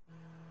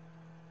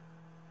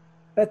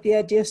 but the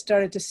idea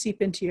started to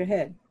seep into your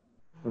head.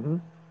 Mm-hmm.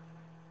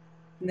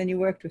 And then you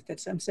worked with it.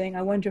 So I'm saying,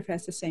 I wonder if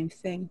that's the same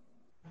thing.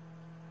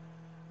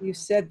 You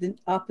said the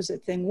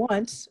opposite thing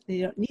once, and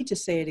you don't need to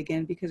say it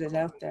again because it's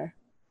out there.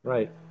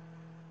 Right.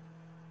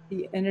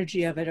 The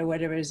energy of it or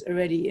whatever is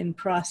already in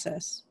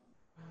process.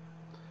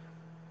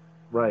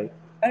 Right.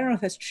 I don't know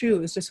if that's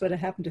true. It's just what I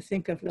happened to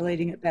think of,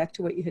 relating it back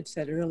to what you had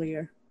said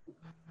earlier.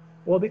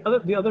 Well,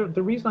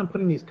 the reason I'm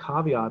putting these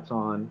caveats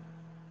on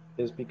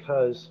is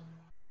because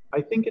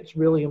I think it's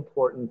really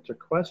important to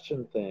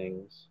question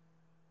things,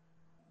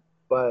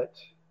 but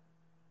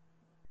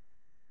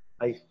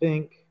I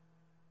think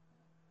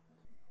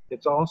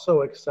it's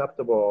also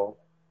acceptable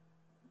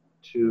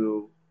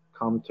to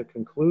come to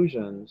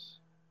conclusions,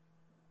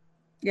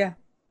 yeah,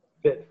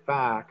 fit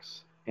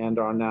facts, and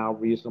are now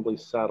reasonably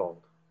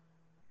settled.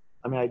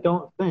 I mean, I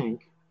don't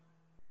think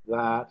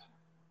that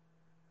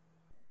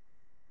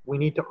we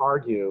need to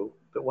argue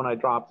that when I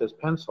drop this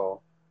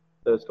pencil,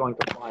 that it's going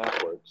to fly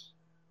upwards.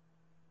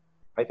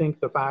 I think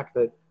the fact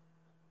that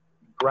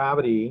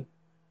gravity,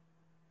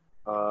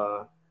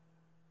 that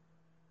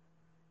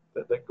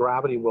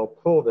gravity will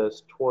pull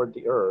this toward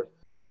the Earth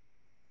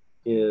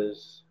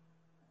is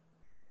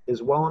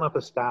well enough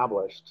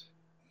established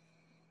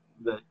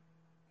that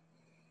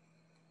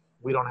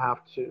we don't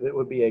have to, it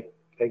would be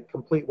a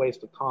complete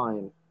waste of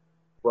time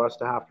for us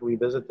to have to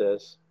revisit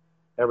this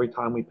every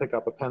time we pick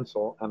up a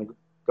pencil and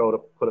go to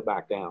put it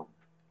back down.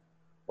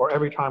 Or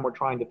every time we're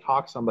trying to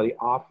talk somebody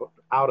out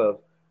of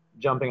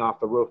jumping off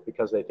the roof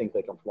because they think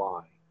they can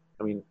fly.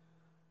 I mean,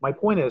 my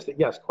point is that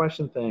yes,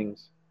 question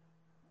things,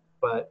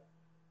 but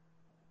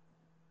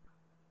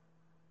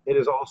it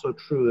is also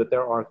true that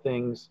there are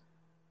things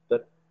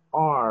that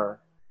are,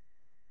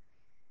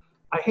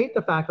 I hate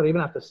the fact that I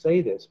even have to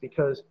say this,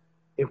 because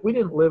if we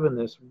didn't live in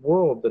this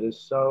world that is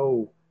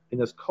so, in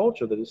this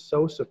culture that is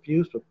so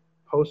suffused with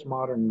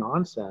postmodern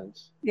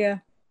nonsense, yeah,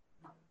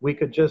 we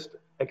could just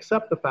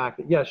accept the fact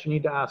that yes, you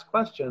need to ask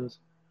questions,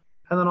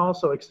 and then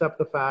also accept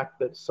the fact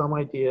that some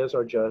ideas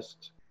are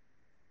just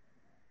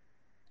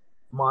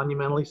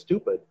monumentally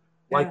stupid,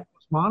 like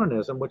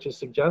postmodernism, which is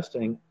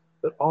suggesting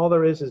that all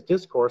there is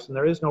discourse and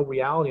there is no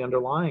reality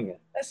underlying it.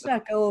 Let's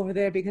not go over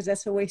there because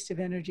that's a waste of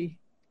energy.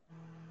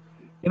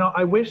 You know,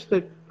 I wish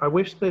that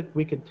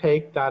we could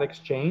take that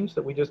exchange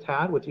that we just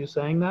had with you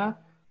saying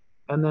that,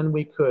 and then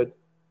we could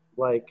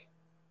like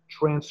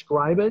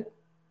transcribe it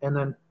and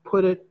then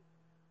put it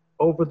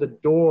over the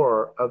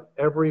door of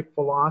every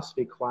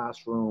philosophy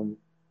classroom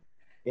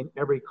in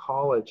every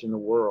college in the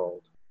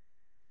world.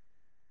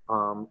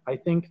 I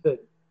think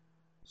that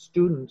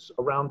students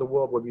around the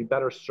world would be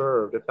better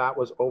served if that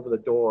was over the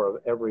door of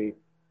every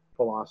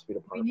philosophy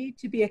department. We need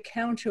to be a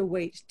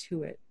counterweight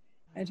to it.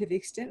 And to the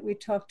extent we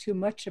talk too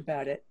much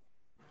about it,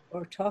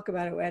 or talk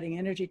about it, adding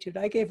energy to it.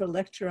 I gave a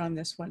lecture on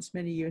this once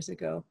many years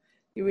ago.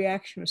 The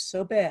reaction was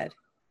so bad,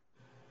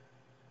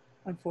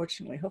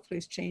 unfortunately. Hopefully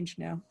it's changed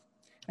now.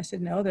 I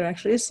said, no, there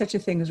actually is such a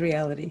thing as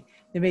reality.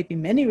 There may be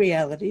many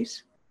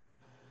realities,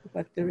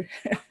 but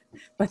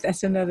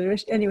that's another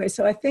issue. Anyway,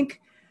 so I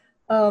think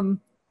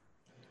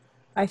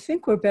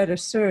we're better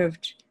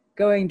served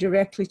going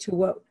directly to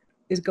what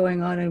is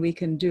going on and we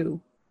can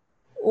do,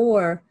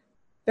 or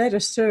better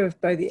served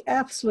by the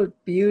absolute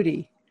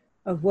beauty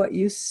of what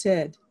you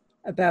said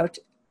about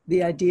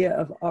the idea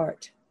of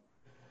art,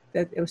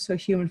 that it was so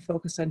human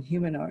focused on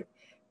human art,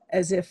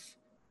 as if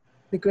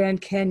the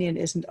Grand Canyon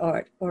isn't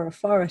art or a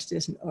forest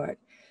isn't art,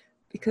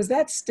 because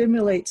that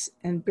stimulates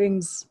and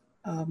brings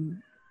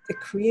the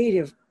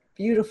creative,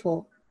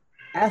 beautiful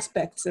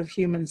aspects of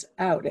humans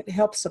out. It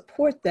helps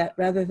support that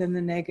rather than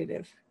the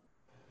negative.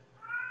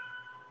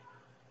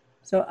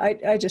 So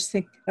I just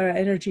think our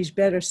energy is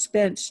better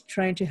spent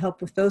trying to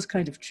help with those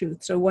kind of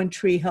truths, or one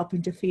tree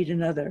helping to feed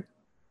another,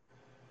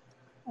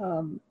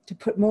 to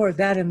put more of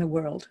that in the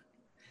world.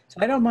 So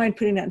I don't mind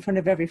putting that in front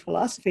of every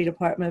philosophy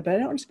department, but I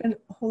don't want to spend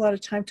a whole lot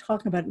of time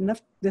talking about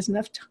it. There's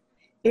enough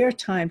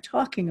airtime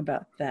talking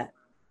about that,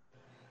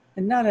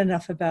 and not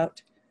enough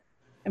about,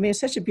 I mean, it's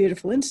such a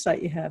beautiful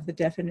insight you have, the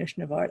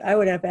definition of art. I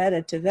would have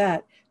added to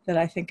that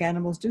I think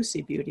animals do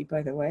see beauty,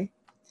 by the way.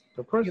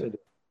 Of course they do.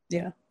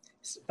 Yeah,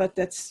 but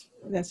that's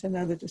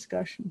another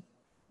discussion.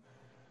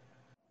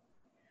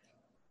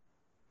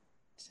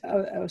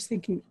 So I was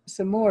thinking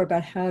some more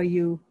about how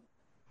you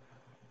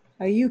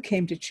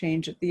came to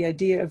change it, the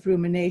idea of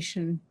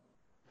rumination.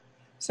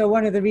 So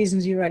one of the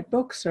reasons you write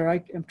books, or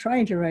I'm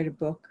trying to write a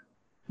book,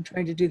 I'm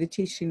trying to do the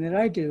teaching that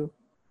I do,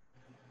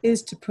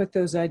 is to put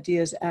those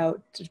ideas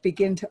out, to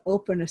begin to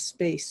open a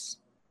space.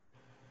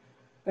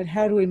 But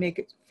how do we make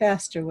it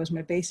faster was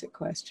my basic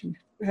question.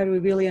 How do we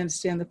really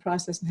understand the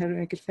process, and how do we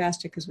make it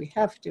faster? Because we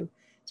have to,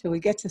 till we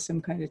get to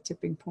some kind of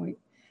tipping point.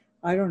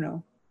 I don't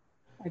know.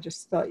 I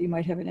just thought you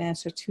might have an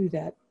answer to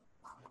that.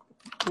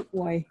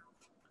 Why?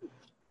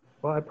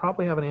 Well, I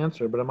probably have an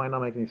answer, but it might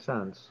not make any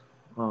sense.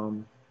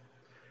 You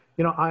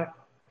know,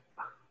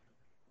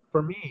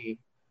 for me,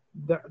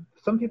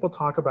 some people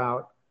talk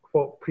about,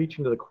 quote,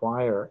 preaching to the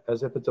choir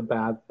as if it's a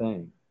bad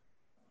thing.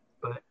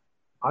 But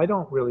I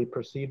don't really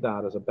perceive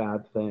that as a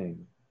bad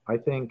thing. I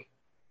think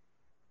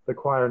the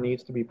choir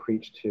needs to be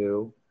preached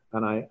to.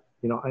 And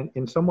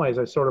in some ways,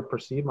 I sort of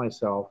perceive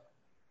myself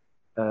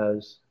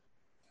as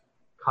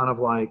kind of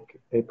like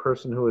a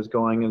person who is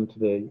going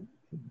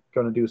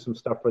to do some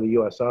stuff for the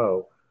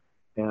USO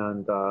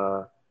and,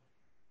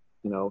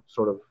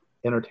 sort of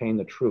entertain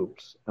the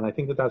troops. And I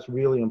think that that's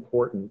really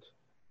important.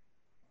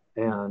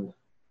 And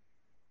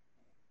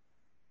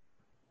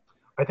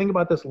I think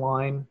about this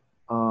line,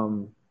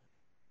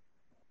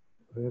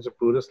 there's a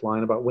Buddhist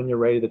line about when you're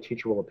ready, the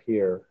teacher will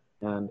appear.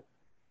 And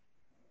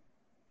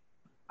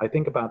I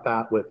think about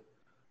that with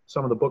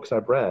some of the books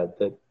I've read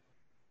that,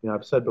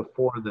 I've said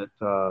before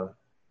that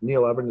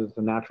Neil Evans'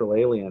 The Natural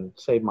Alien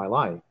saved my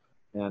life,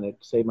 and it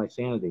saved my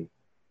sanity.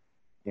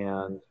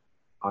 And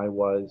I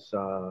was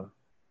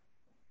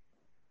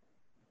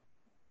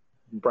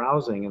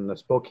browsing in the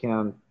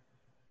Spokane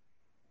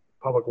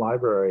Public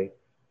Library.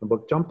 The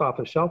book jumped off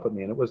the shelf at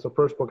me, and it was the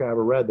first book I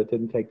ever read that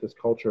didn't take this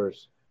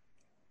culture's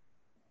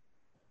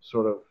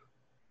sort of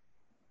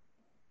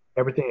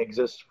everything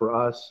exists for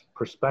us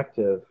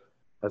perspective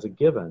as a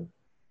given.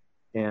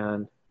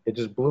 And it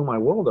just blew my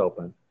world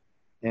open.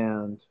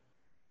 And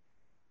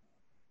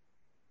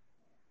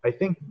I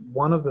think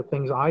one of the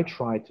things I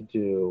try to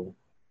do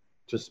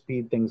to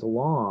speed things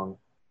along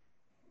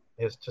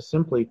is to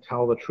simply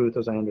tell the truth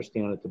as I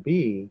understand it to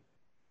be,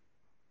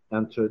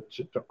 and to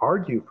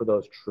argue for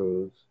those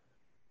truths.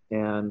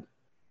 And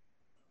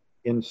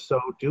in so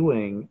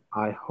doing,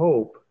 I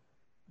hope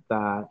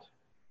that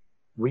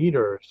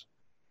readers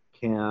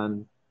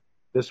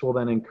this will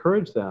then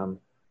encourage them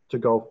to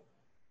go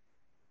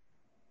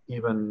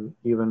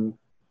even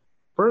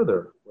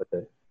further with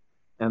it.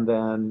 And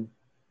then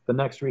the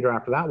next reader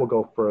after that will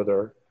go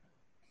further,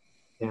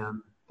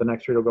 and the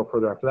next reader will go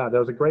further after that. There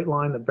was a great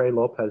line that Barry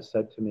Lopez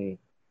said to me,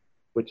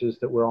 which is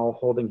that we're all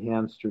holding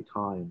hands through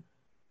time.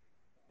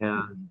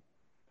 And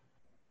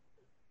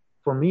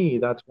for me,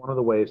 that's one of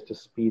the ways to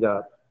speed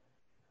up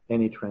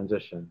any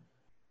transition.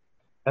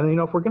 And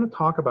if we're going to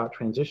talk about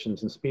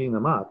transitions and speeding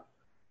them up,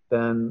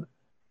 then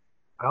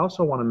I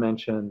also want to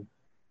mention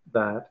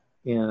that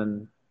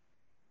in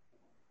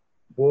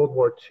World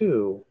War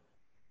II,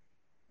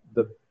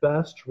 the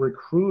best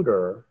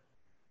recruiter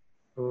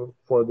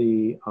for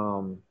the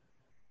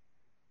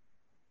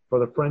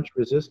French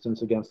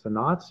resistance against the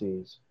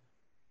Nazis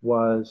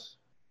was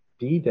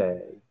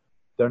D-Day.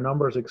 Their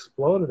numbers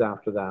exploded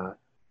after that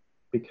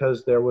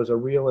because there was a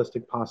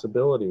realistic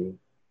possibility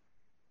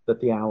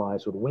that the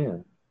Allies would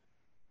win.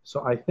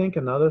 So I think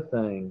another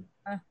thing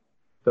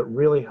that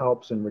really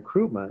helps in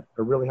recruitment,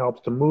 or really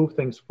helps to move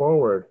things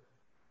forward,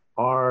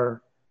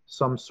 are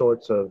some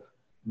sorts of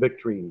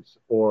victories,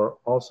 or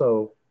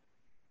also,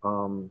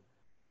 I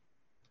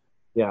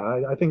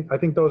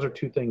think those are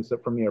two things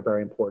that for me are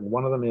very important.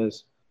 One of them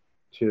is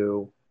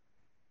to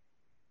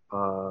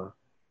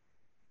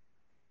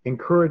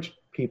encourage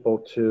people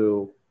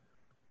to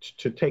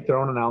take their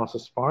own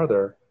analysis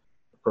further.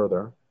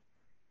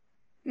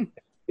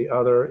 The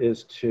other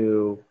is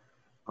to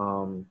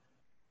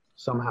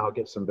somehow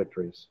get some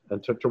victories,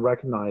 and to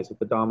recognize that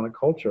the dominant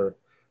culture,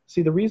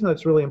 see, the reason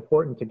that's really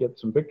important to get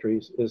some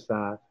victories is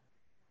that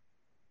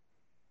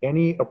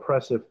any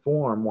oppressive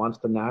form wants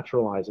to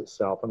naturalize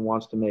itself and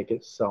wants to make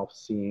itself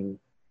seem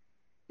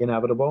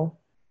inevitable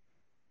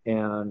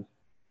and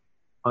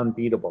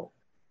unbeatable.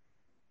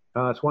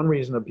 That's one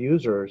reason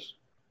abusers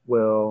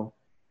will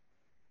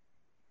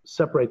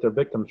separate their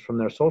victims from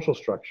their social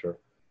structure,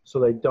 so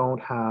they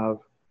don't have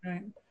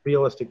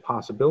realistic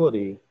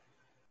possibility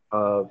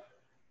of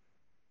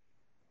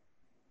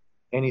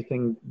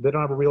anything. They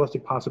don't have a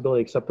realistic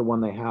possibility except the one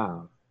they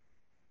have.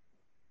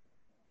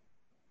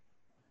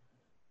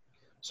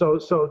 So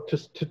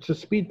to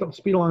speed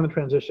along the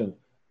transition,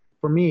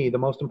 for me, the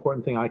most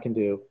important thing I can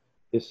do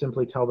is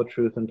simply tell the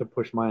truth and to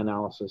push my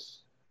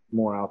analysis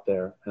more out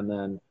there. And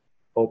then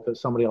hope that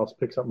somebody else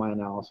picks up my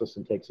analysis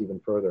and takes even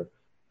further.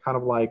 Kind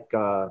of like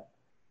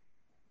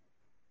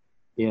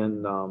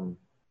in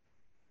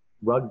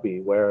rugby,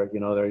 where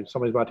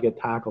somebody's about to get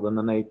tackled and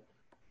then they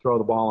throw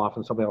the ball off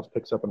and somebody else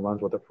picks up and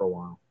runs with it for a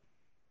while.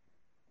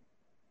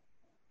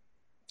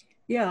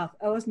 Yeah,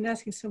 I wasn't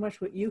asking so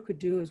much what you could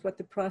do as what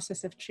the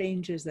process of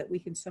change is that we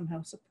can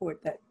somehow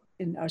support that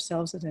in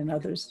ourselves and in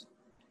others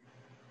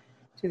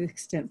to the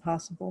extent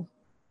possible.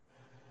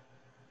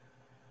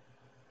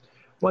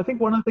 Well, I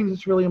think one of the things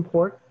that's really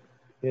important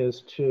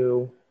is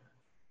to,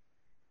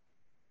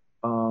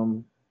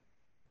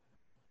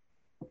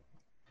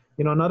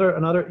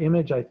 another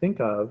image I think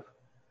of,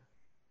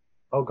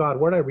 oh God,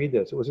 where did I read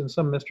this? It was in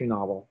some mystery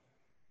novel.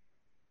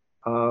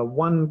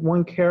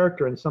 One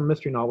character in some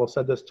mystery novel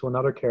said this to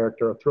another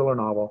character, a thriller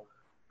novel.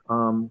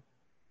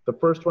 The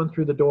first one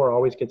through the door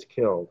always gets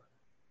killed.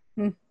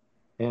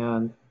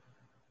 And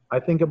I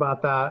think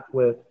about that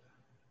with,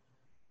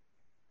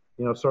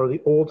 sort of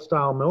the old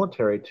style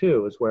military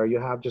too, is where you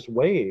have just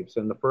waves,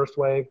 and the first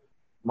wave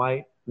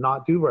might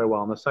not do very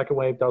well, and the second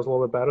wave does a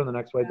little bit better, and the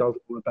next wave does a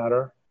little bit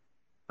better.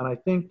 And I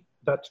think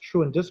that's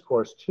true in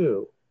discourse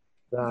too.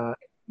 That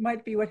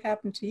might be what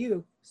happened to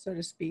you, so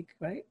to speak,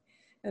 right?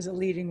 As a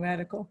leading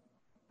radical.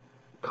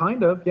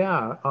 Kind of,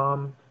 yeah.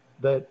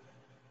 That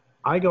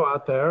I go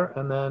out there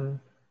and then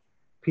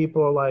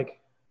people are like,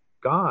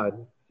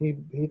 God,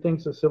 he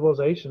thinks that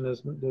civilization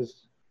is,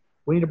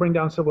 we need to bring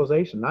down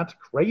civilization. That's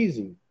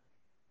crazy.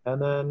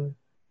 And then,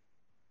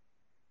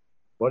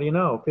 what do you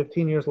know?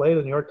 15 years later,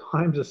 the New York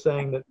Times is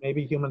saying that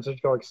maybe humans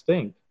should go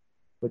extinct,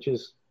 which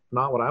is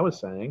not what I was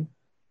saying.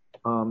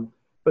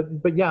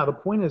 But yeah, the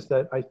point is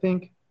that I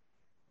think,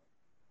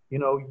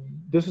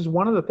 this is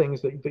one of the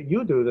things that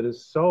you do that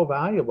is so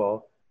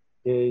valuable,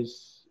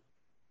 is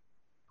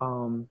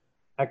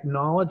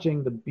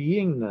acknowledging the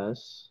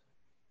beingness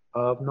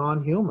of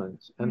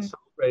non-humans and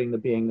celebrating the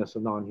beingness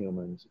of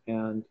non-humans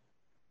and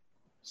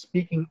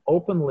speaking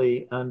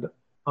openly and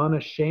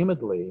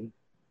unashamedly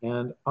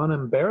and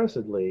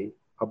unembarrassedly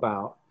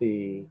about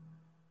the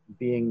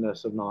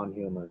beingness of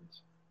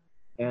non-humans.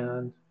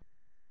 And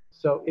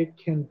so it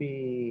can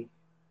be,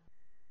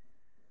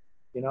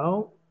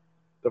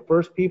 the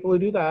first people who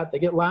do that, they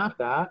get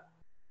laughed at,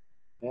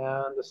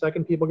 and the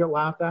second people get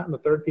laughed at, and the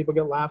third people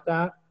get laughed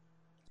at,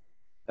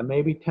 and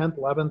maybe 10th,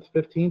 11th,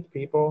 15th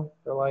people,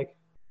 they're like,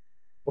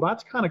 well,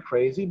 that's kind of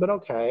crazy, but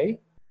okay.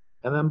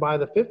 And then by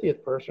the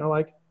 50th person, they're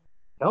like,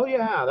 hell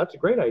yeah, that's a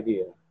great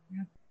idea.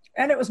 Yeah.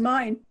 And it was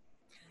mine.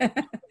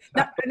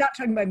 not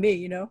talking about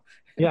me,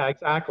 Yeah,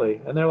 exactly.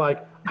 And they're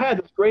like, I had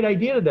this great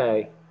idea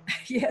today.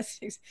 Yes,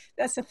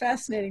 that's a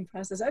fascinating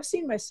process. I've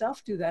seen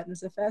myself do that, and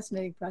it's a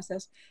fascinating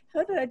process.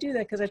 How did I do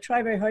that? Because I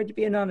try very hard to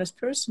be an honest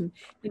person,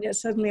 and yet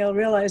suddenly I'll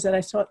realize that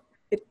I thought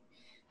it.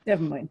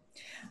 Never mind.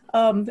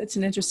 It's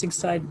an interesting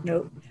side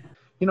note.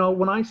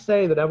 When I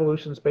say that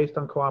evolution is based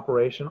on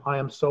cooperation, I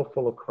am so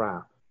full of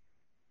crap,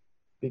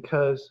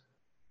 because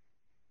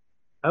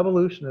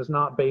evolution is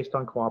not based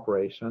on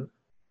cooperation,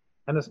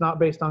 and it's not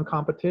based on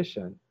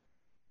competition.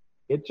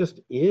 It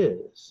just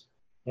is.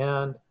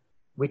 And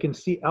we can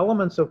see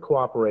elements of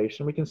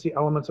cooperation, we can see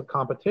elements of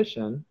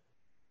competition,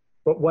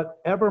 but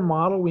whatever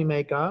model we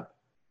make up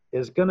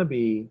is going to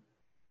be,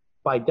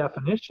 by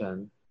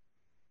definition,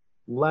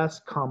 less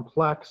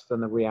complex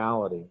than the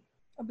reality.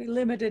 It'll be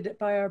limited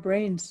by our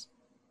brains.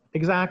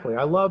 Exactly.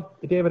 I love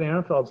David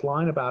Ehrenfeld's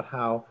line about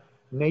how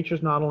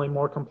nature's not only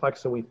more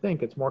complex than we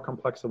think, it's more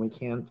complex than we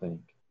can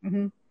think.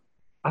 Mm-hmm.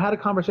 I had a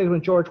conversation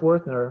with George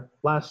Werthner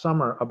last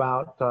summer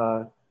about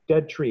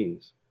dead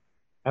trees.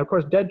 And of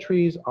course, dead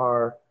trees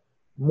are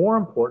more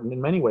important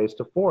in many ways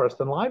to forests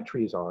than live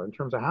trees are in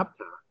terms of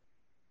habitat.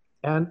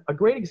 And a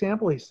great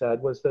example, he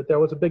said, was that there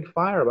was a big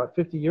fire about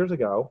 50 years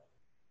ago,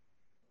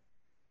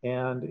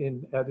 and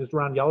it was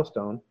around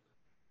Yellowstone,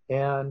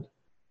 and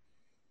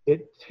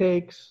it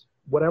takes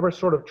whatever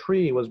sort of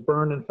tree was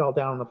burned and fell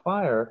down in the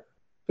fire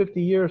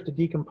 50 years to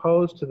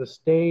decompose to the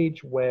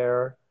stage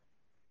where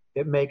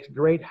it makes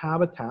great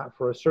habitat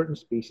for a certain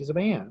species of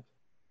ant.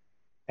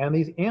 And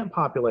these ant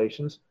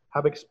populations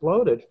have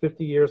exploded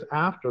 50 years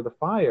after the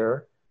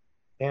fire,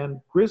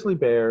 and grizzly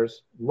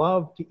bears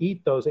love to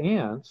eat those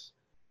ants.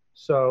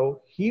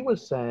 So he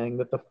was saying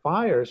that the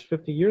fires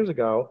 50 years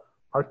ago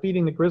are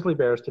feeding the grizzly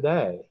bears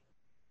today.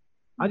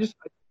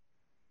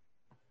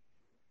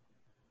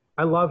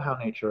 I love how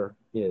nature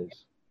is.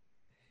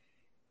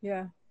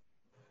 Yeah.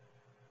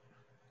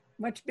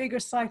 Much bigger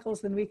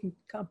cycles than we can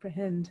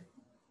comprehend.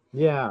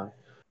 Yeah.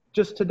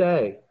 Just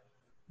today,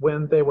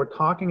 when they were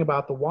talking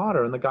about the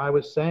water, and the guy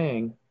was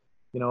saying,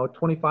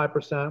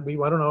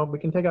 25%, I don't know, we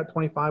can take out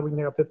 25, we can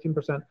take out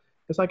 15%.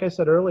 It's like I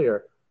said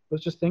earlier, I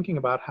was just thinking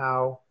about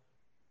how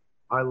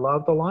I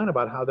love the line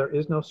about how there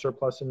is no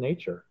surplus in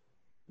nature.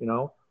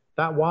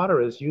 That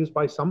water is used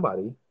by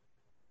somebody.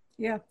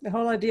 Yeah, the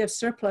whole idea of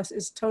surplus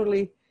is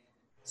totally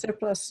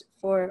surplus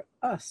for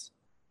us,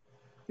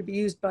 to be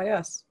used by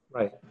us.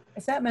 Right.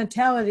 It's that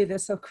mentality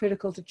that's so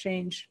critical to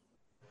change.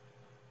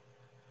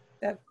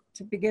 That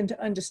to begin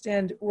to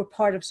understand we're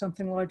part of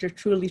something larger,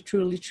 truly,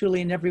 truly,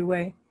 truly in every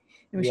way.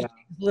 And we Yeah. should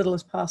take as little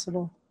as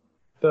possible.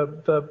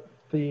 The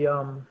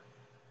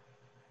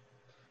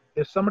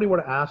if somebody were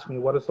to ask me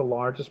what is the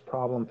largest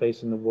problem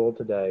facing the world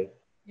today,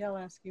 Yeah, I'll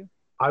ask you.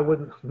 I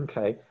wouldn't,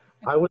 okay,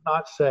 I would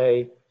not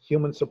say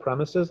human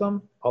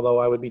supremacism, although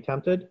I would be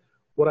tempted.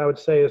 What I would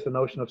say is the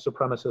notion of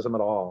supremacism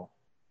at all.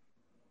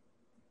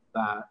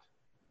 That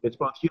it's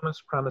both human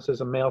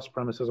supremacism, male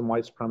supremacism,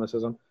 white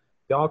supremacism.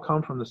 They all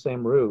come from the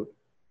same root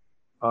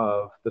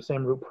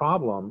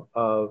problem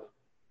of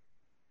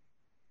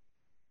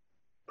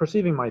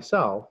perceiving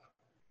myself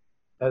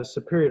as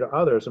superior to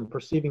others and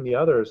perceiving the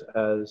others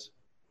as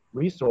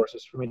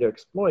resources for me to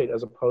exploit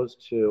as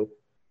opposed to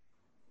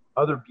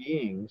other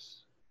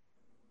beings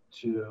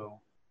to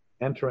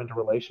enter into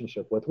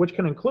relationship with, which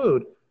can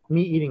include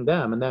me eating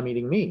them and them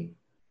eating me.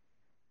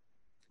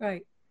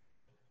 Right.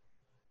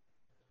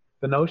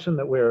 The notion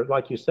that we're,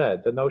 like you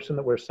said, the notion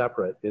that we're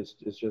separate is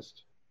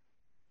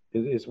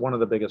one of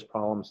the biggest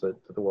problems that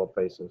the world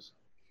faces.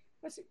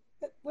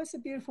 What's the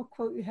beautiful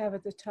quote you have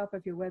at the top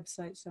of your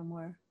website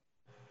somewhere?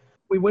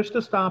 We wish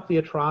to stop the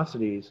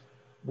atrocities.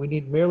 We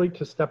need merely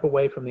to step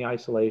away from the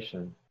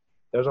isolation.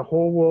 There's a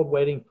whole world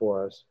waiting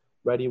for us,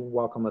 ready to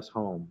welcome us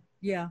home.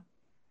 Yeah.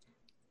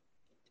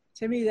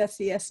 To me, that's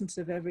the essence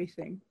of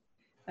everything.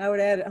 I would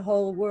add a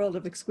whole world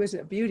of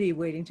exquisite beauty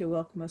waiting to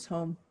welcome us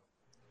home.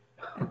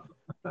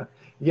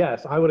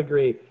 Yes, I would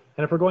agree.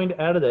 And if we're going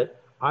to edit it,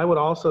 I would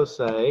also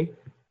say,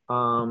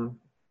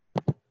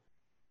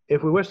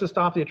 if we wish to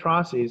stop the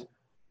atrocities,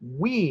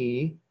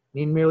 we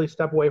need merely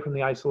step away from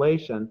the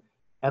isolation,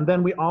 and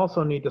then we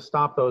also need to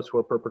stop those who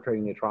are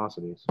perpetrating the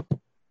atrocities.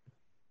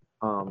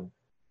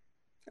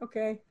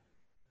 Okay.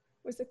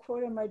 Where's the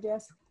quote on my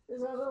desk?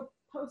 There's a little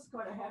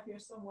postcard I have here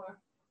somewhere.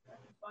 I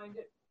can find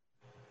it.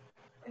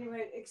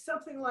 Anyway, it's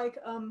something like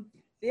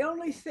the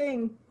only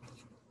thing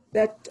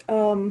that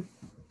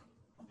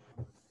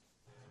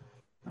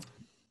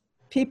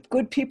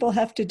good people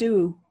have to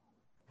do,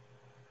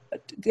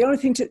 the only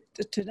thing to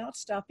not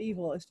stop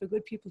evil is for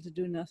good people to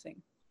do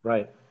nothing.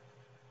 Right.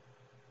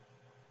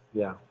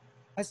 Yeah.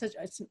 I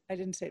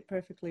didn't say it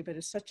perfectly, but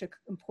it's such an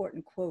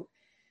important quote.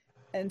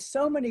 And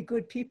so many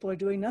good people are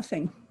doing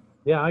nothing.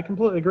 Yeah, I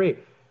completely agree.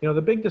 You know,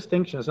 the big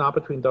distinction is not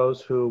between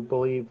those who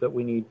believe that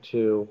we need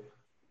to,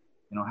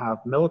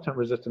 have militant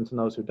resistance and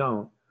those who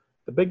don't.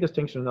 The big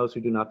distinction is those who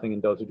do nothing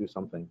and those who do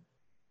something.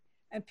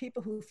 And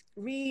people who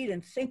read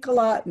and think a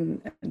lot,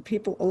 and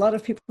a lot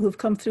of people who've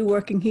come through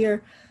working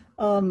here,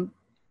 go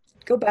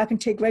back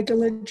and take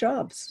regular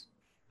jobs.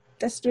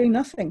 That's doing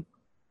nothing.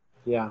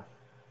 Yeah.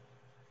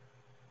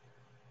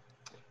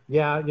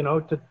 Yeah,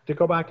 to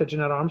go back to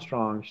Jeanette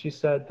Armstrong, she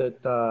said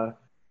that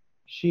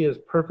she is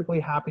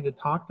perfectly happy to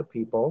talk to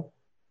people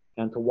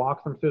and to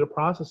walk them through the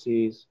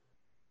processes,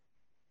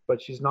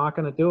 but she's not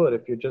going to do it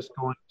if you're just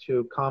going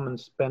to come and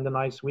spend a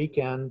nice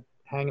weekend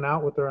hanging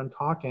out with her and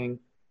talking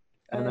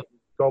and then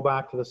go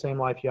back to the same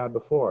life you had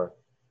before.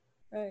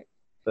 Right.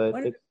 But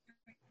one of the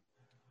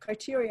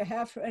criteria I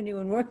have for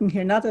anyone working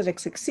here, not that it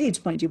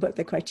succeeds, mind you, but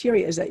the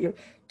criteria is that you're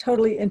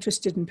totally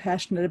interested and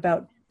passionate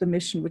about the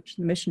mission, which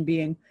the mission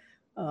being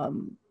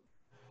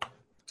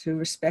to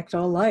respect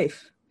all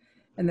life.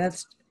 And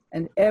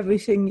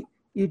everything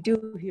you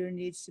do here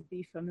needs to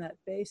be from that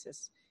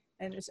basis.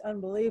 And it's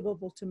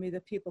unbelievable to me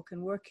that people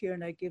can work here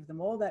and I give them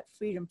all that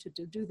freedom to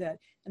do that.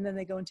 And then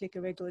they go and take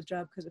a regular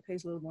job because it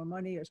pays a little more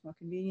money or it's more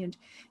convenient.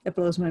 It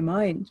blows my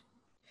mind.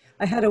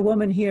 I had a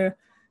woman here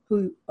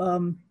who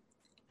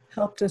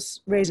helped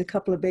us raise a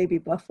couple of baby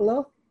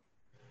buffalo.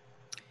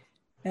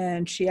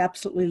 And she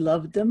absolutely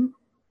loved them.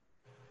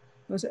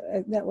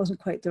 That wasn't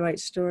quite the right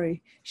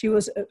story. She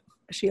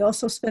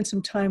also spent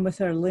some time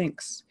with our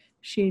lynx.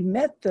 She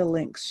met the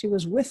lynx. She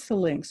was with the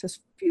lynx, this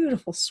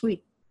beautiful,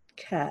 sweet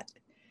cat.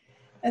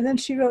 And then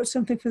she wrote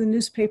something for the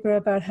newspaper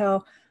about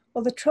how,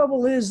 well, the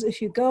trouble is if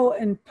you go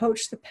and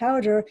poach the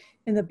powder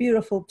in the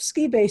beautiful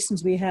ski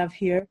basins we have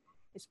here,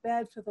 it's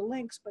bad for the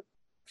lynx, but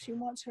she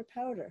wants her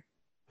powder.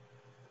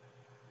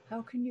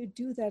 How can you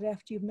do that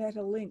after you've met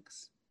a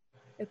lynx?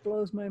 It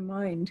blows my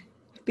mind.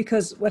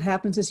 Because what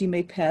happens is you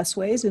make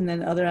pathways and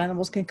then other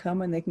animals can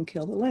come and they can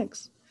kill the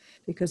lynx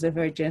because they're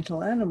very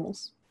gentle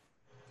animals.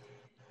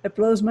 It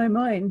blows my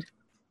mind.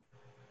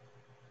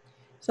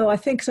 So I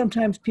think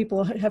sometimes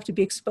people have to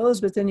be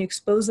exposed, but then you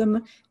expose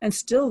them and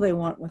still they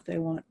want what they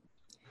want.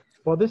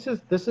 Well, this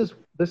is,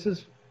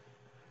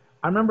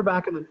 I remember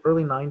back in the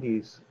early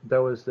 90s,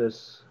 there was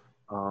this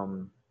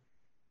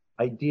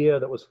idea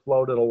that was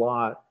floated a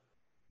lot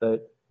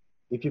that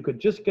if you could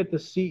just get the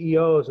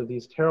CEOs of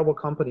these terrible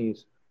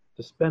companies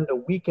to spend a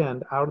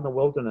weekend out in the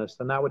wilderness,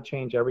 then that would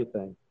change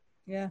everything.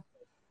 Yeah.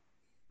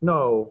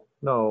 No,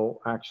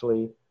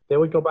 actually, they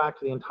would go back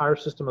to the entire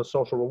system of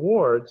social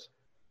rewards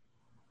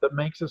that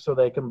makes it so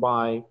they can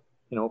buy,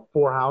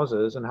 4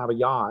 houses and have a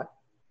yacht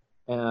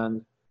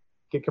and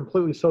get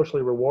completely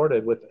socially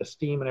rewarded with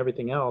esteem and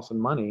everything else and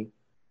money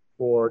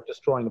for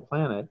destroying the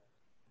planet.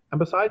 And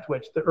besides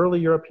which, the early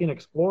European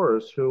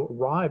explorers who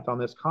arrived on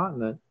this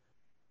continent,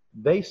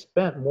 they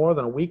spent more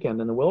than a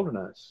weekend in the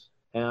wilderness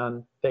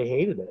and they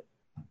hated it.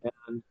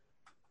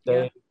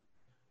 And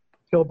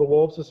killed the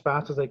wolves as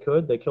fast as they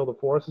could. They killed the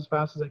forest as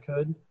fast as they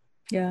could.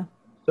 Yeah.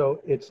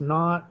 So it's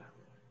not,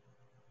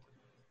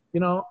 you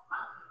know,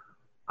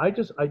 I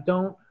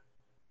don't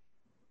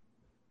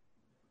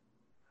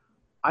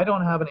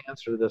have an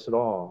answer to this at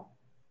all.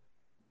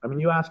 I mean,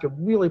 you ask a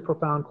really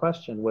profound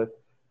question with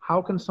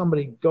how can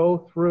somebody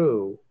go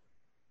through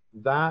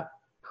that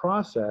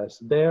process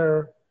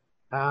there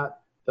at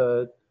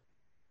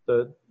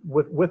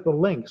with the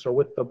lynx or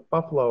with the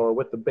buffalo or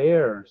with the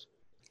bears,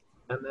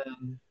 and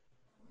then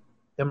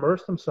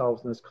immerse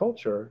themselves in this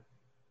culture.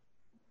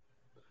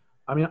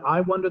 I mean,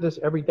 I wonder this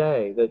every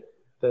day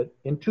that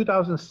in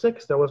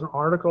 2006 there was an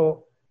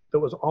article that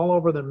was all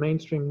over the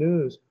mainstream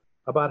news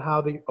about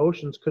how the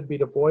oceans could be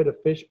devoid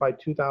of fish by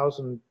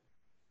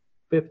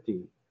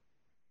 2050.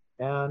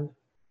 And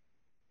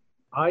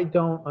I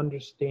don't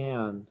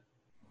understand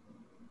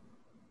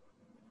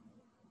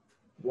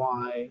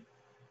why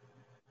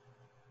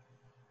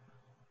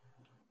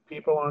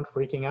people aren't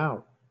freaking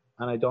out.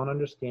 And I don't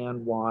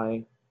understand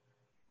why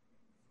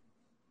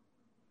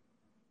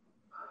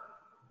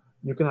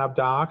you can have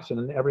dioxin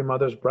in every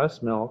mother's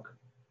breast milk.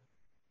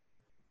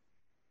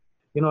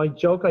 You know, a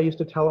joke I used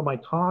to tell at my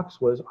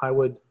talks was I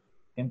would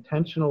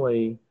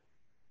intentionally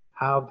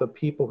have the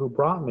people who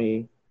brought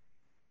me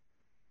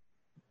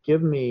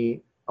give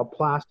me a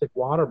plastic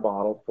water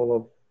bottle full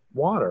of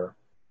water.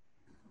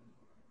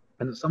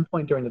 And at some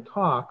point during the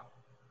talk,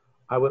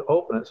 I would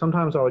open it.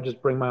 Sometimes I would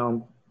just bring my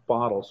own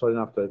bottle so I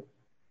didn't have to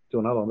do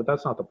another one, but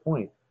that's not the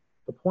point.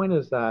 The point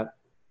is that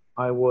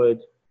I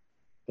would,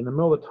 in the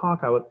middle of the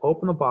talk, I would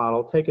open the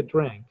bottle, take a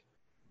drink,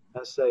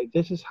 and say,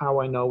 this is how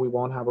I know we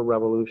won't have a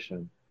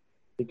revolution.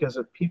 Because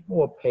if people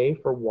will pay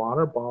for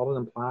water bottled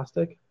in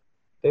plastic,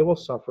 they will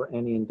suffer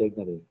any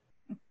indignity.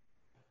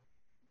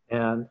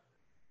 And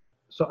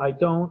so I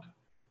don't,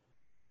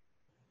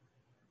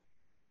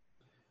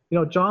 you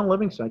know, John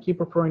Livingston, I keep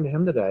referring to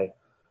him today,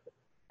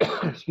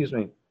 excuse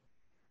me.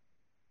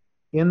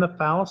 In The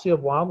Fallacy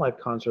of Wildlife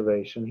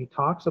Conservation, he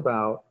talks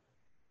about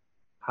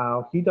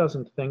how he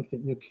doesn't think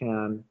that you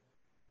can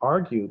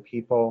argue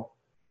people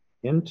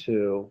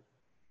into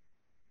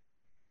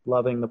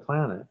loving the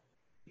planet.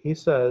 He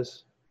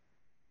says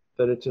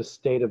that it's a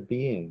state of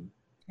being,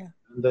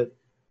 that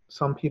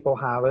some people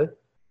have it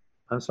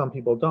and some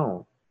people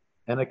don't.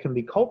 And it can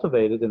be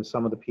cultivated in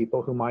some of the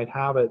people who might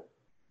have it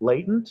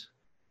latent,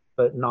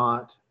 but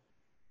not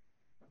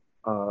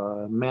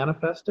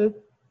manifested.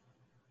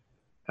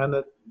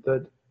 And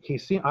that he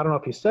seemed, I don't know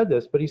if he said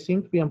this, but he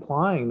seemed to be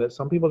implying that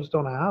some people just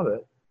don't have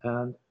it.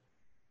 And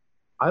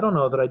I don't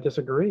know that I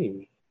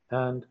disagree.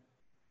 And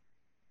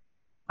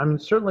I mean,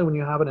 certainly when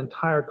you have an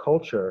entire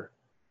culture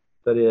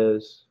that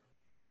is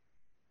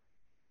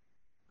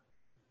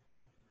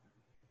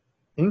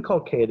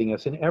inculcating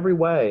us in every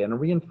way and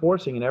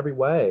reinforcing in every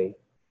way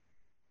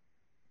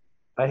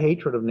a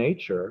hatred of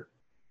nature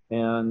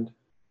and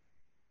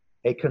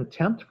a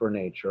contempt for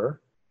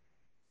nature,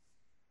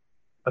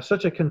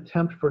 such a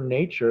contempt for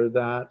nature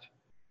that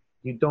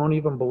you don't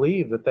even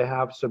believe that they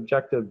have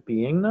subjective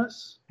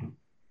beingness,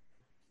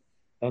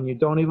 and you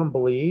don't even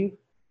believe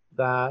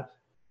that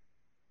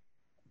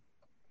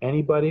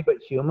anybody but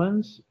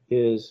humans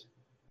is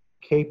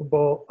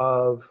capable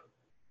of,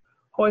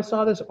 oh, I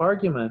saw this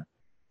argument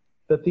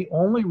that the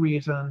only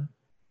reason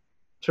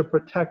to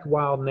protect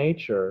wild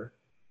nature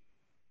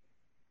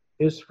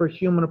is for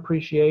human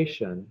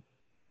appreciation.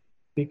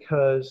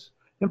 Because,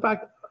 in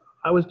fact,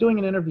 I was doing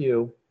an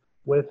interview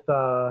with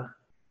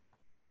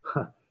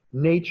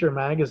Nature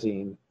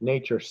magazine,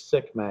 Nature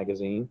Sick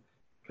magazine,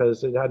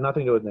 because it had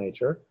nothing to do with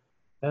nature.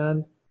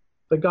 And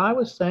the guy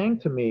was saying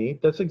to me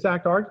this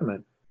exact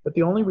argument, that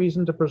the only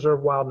reason to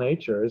preserve wild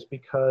nature is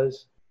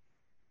because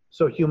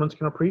so humans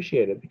can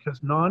appreciate it,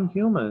 because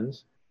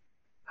non-humans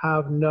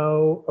have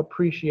no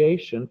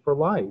appreciation for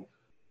life.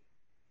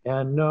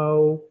 And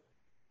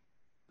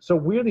so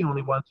we're the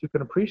only ones who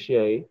can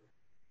appreciate.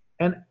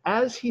 And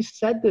as he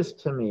said this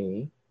to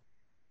me,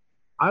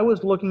 I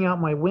was looking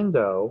out my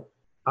window.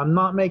 I'm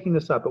not making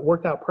this up. It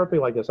worked out perfectly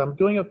like this. I'm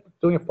doing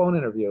a phone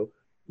interview,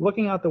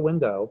 looking out the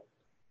window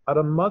at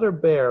a mother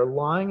bear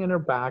lying in her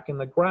back in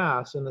the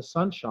grass in the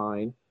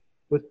sunshine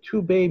with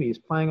two babies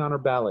playing on her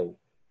belly.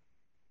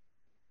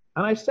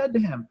 And I said to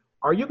him,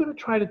 are you going to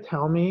try to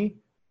tell me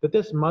that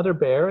this mother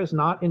bear is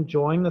not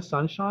enjoying the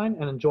sunshine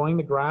and enjoying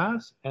the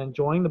grass and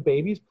enjoying the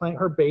babies playing,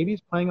 her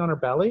babies playing on her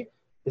belly?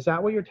 Is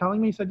that what you're telling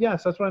me? He said,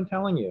 yes, that's what I'm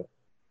telling you.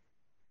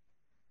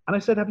 And I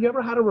said, have you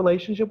ever had a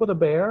relationship with a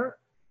bear?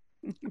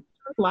 He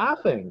started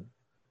laughing.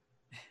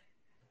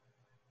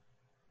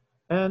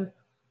 And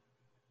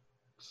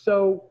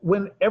so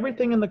when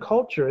everything in the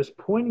culture is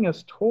pointing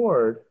us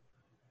toward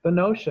the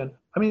notion,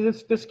 I mean,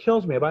 this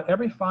kills me. About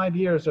every 5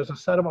 years, there's a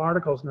set of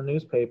articles in the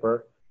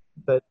newspaper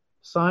that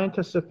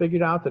scientists have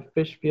figured out that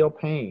fish feel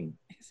pain.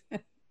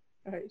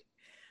 Right.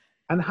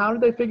 And how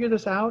did they figure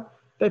this out?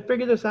 They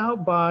figured this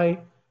out by,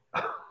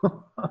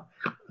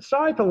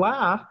 sorry to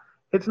laugh,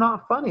 it's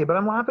not funny, but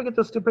I'm laughing at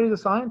the stupidity of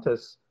the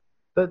scientists.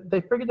 That they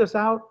figured this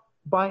out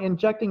by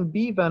injecting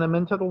bee venom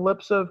into the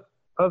lips of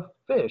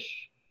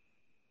fish.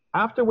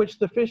 after which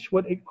the fish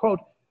would, quote,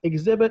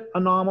 exhibit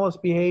anomalous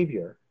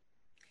behavior.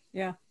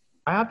 Yeah.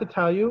 I have to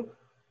tell you,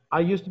 I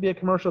used to be a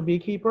commercial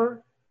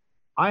beekeeper.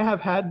 I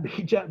have had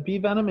bee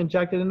venom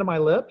injected into my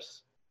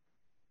lips.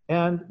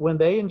 And when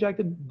they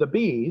injected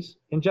bee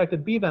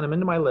venom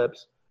into my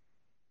lips,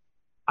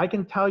 I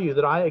can tell you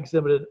that I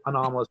exhibited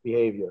anomalous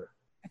behavior,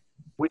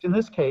 which in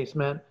this case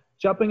meant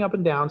jumping up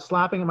and down,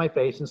 slapping at my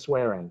face, and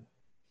swearing.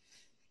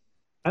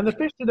 And the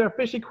fish did their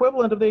fish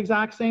equivalent of the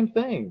exact same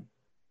thing.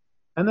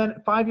 And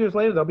then 5 years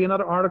later, there'll be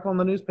another article in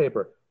the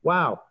newspaper.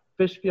 Wow,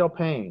 fish feel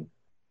pain.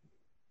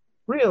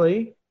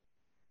 Really?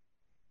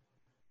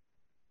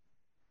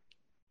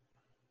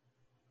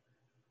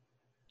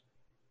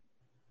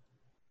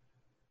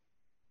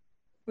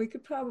 We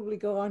could probably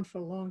go on for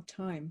a long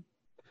time.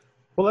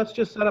 Well, let's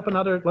just set up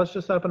another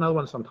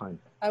one sometime.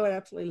 I would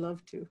absolutely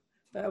love to,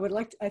 but I would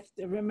like to, I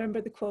remember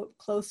the quote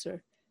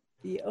closer.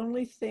 The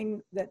only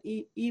thing that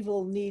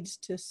evil needs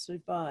to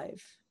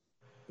survive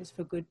is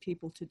for good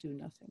people to do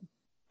nothing.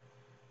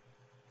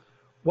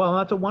 Well,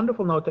 that's a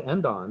wonderful note to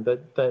end on.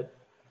 That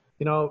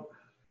you know,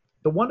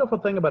 the wonderful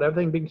thing about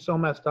everything being so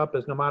messed up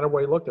is no matter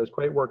where you look, there's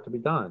great work to be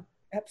done.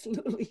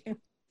 Absolutely.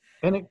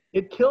 And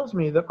it kills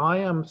me that I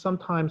am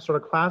sometimes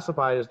sort of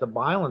classified as the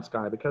violence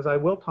guy, because I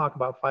will talk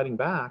about fighting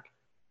back.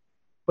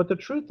 But the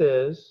truth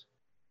is,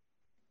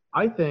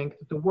 I think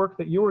that the work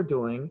that you are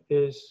doing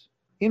is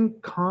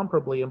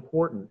incomparably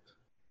important.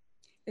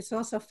 It's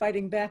also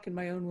fighting back in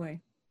my own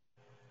way.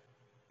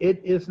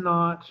 It is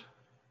not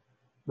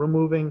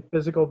removing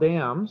physical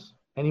dams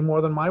any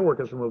more than my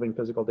work is removing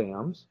physical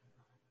dams.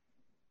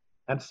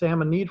 And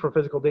salmon need for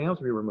physical dams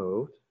to be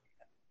removed.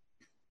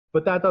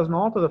 But that doesn't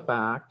alter the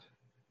fact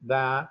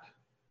that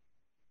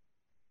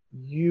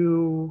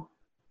you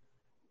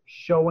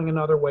showing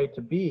another way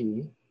to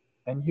be,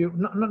 and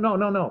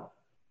no.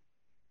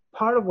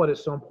 Part of what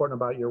is so important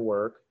about your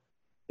work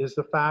is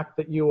the fact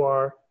that you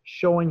are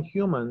showing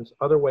humans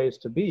other ways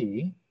to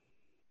be,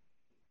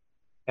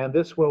 and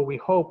this will, we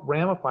hope,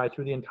 ramify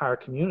through the entire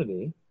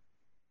community,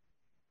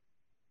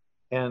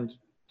 and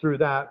through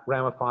that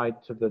ramify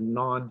to the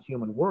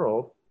non-human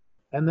world.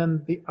 And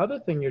then the other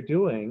thing you're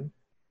doing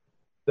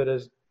that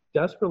is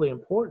desperately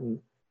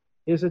important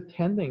is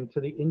attending to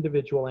the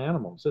individual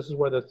animals. This is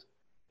where the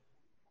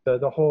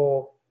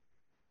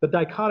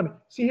dichotomy.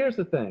 See, here's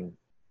the thing.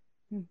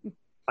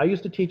 I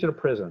used to teach at a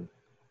prison,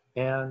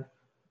 and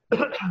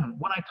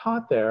when I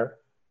taught there,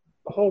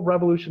 the whole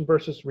revolution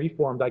versus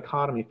reform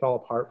dichotomy fell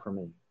apart for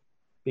me,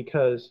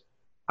 because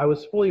I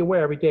was fully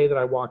aware every day that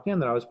I walked in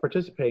that I was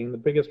participating in the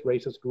biggest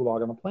racist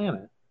gulag on the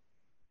planet.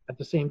 At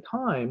the same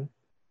time,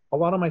 a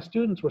lot of my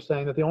students were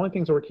saying that the only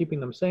things that were keeping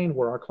them sane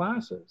were our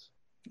classes.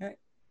 Right.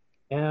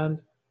 And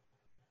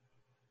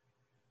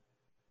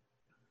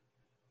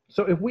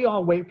so if we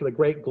all wait for the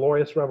great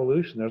glorious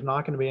revolution, there's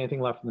not going to be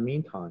anything left in the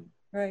meantime.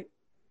 Right.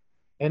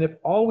 And if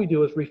all we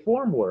do is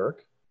reform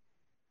work,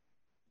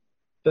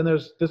 then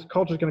this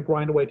culture is going to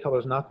grind away till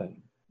there's nothing.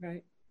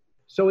 Right.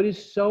 So it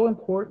is so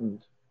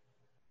important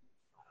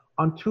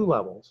on two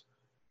levels.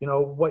 You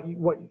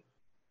know,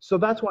 so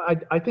that's why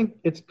I think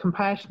it's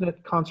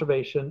compassionate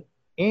conservation,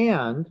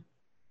 and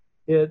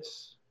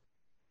it's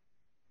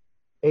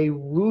a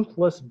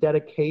ruthless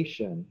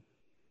dedication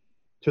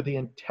to the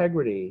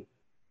integrity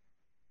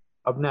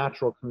of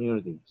natural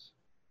communities.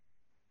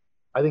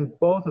 I think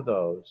both of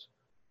those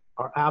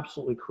are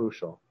absolutely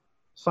crucial,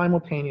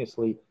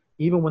 simultaneously,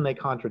 even when they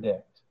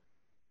contradict.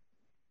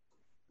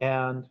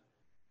 And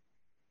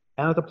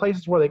at the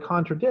places where they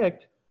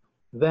contradict,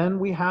 then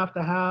we have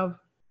to have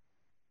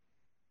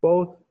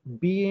both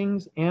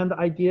beings and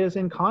ideas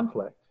in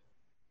conflict,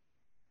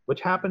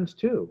 which happens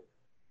too.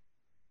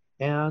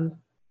 And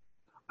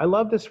I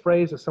love this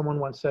phrase that someone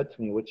once said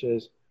to me, which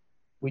is,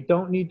 we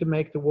don't need to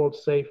make the world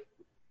safe.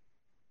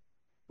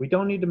 We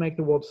don't need to make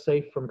the world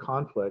safe from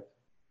conflict.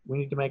 We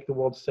need to make the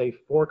world safe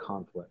for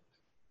conflict.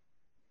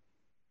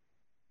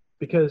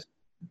 Because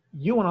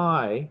you and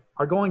I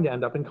are going to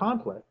end up in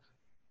conflict.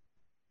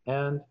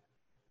 And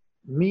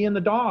me and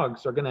the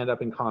dogs are going to end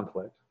up in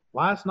conflict.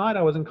 Last night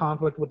I was in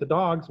conflict with the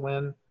dogs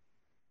when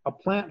a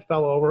plant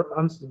fell over.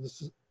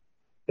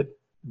 It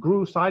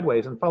grew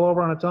sideways and fell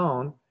over on its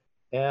own.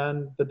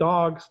 And the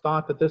dogs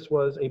thought that this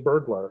was a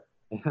burglar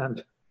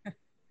and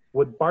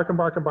would bark and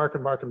bark and bark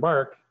and bark and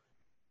bark.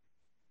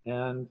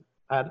 And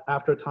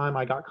after a time,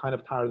 I got kind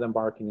of tired of them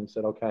barking and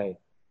said, okay.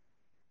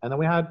 And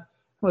then it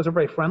was a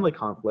very friendly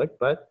conflict,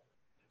 but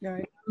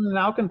Right. an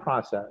Alkin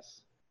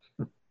process.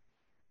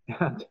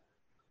 And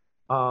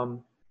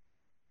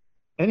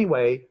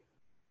anyway,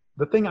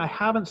 the thing I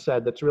haven't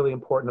said that's really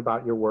important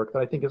about your work that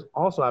I think is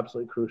also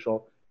absolutely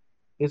crucial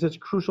is it's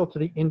crucial to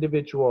the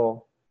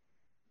individual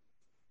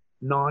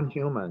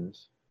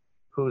non-humans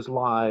whose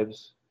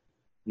lives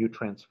you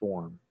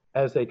transform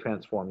as they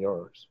transform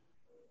yours.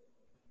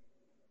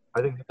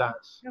 I think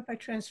that's... I don't know if I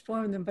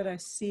transform them, but I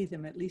see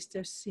them. At least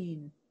they're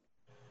seen.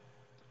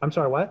 I'm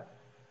sorry, what?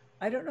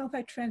 I don't know if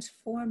I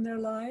transform their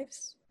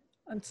lives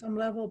on some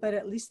level, but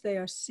at least they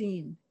are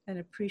seen and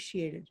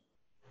appreciated.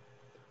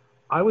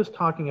 I was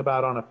talking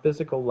about on a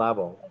physical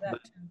level. Oh,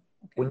 that too.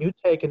 When you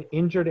take an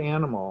injured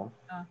animal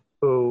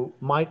who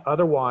might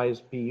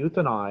otherwise be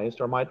euthanized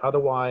or might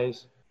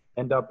otherwise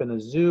end up in a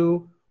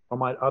zoo or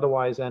might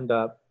otherwise end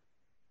up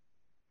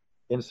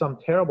in some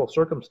terrible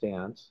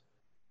circumstance,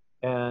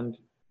 and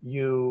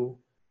you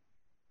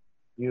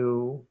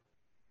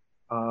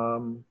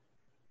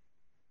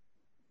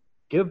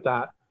give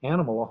that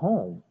animal a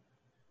home,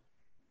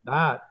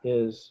 that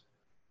is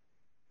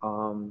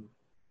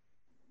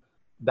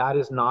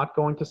not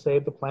going to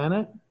save the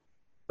planet,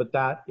 but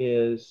that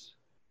is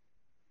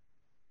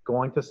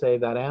going to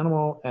save that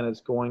animal, and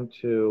it's going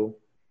to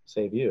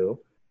save you,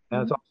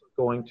 and it's also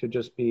going to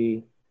just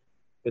be,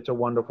 it's a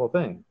wonderful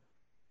thing.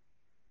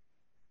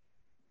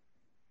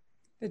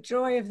 The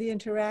joy of the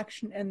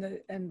interaction and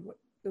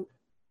you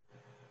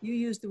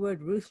used the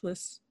word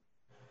ruthless,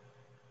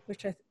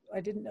 which I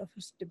didn't know if it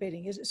was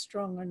debating. Is it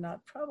strong or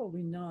not?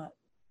 Probably not,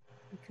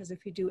 because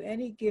if you do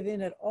any give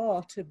in at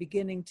all to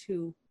beginning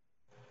to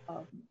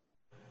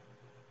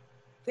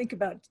think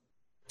about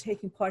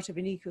taking part of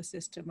an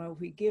ecosystem, or if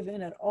we give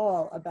in at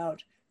all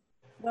about,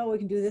 well, we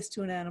can do this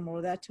to an animal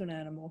or that to an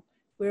animal,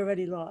 we're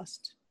already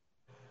lost.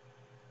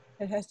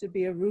 It has to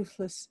be a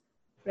ruthless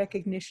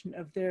recognition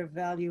of their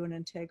value and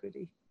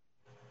integrity.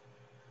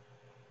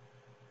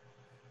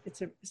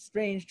 It's a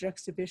strange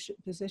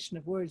juxtaposition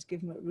of words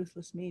given what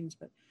ruthless means,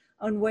 but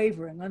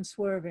unwavering,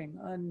 unswerving,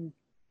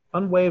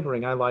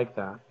 unwavering, I like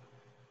that.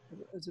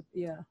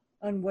 Yeah,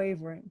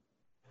 unwavering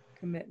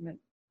commitment.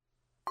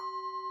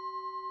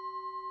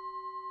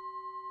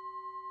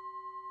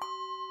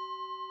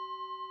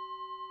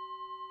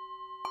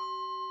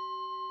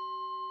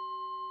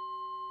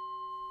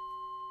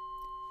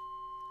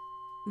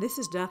 This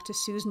is Dr.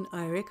 Susan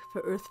Eyrich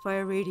for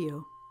Earthfire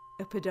Radio,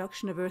 a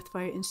production of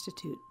Earthfire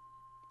Institute.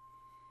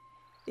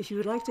 If you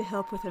would like to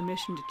help with our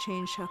mission to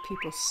change how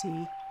people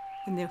see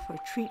and therefore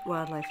treat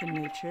wildlife and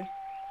nature,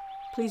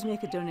 please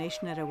make a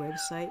donation at our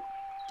website,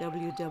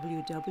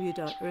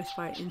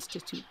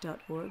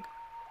 www.earthfireinstitute.org.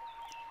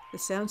 The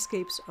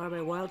soundscapes are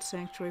by Wild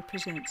Sanctuary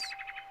Presents,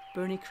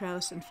 Bernie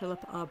Krause and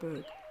Philip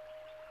Auberg.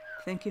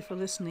 Thank you for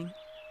listening.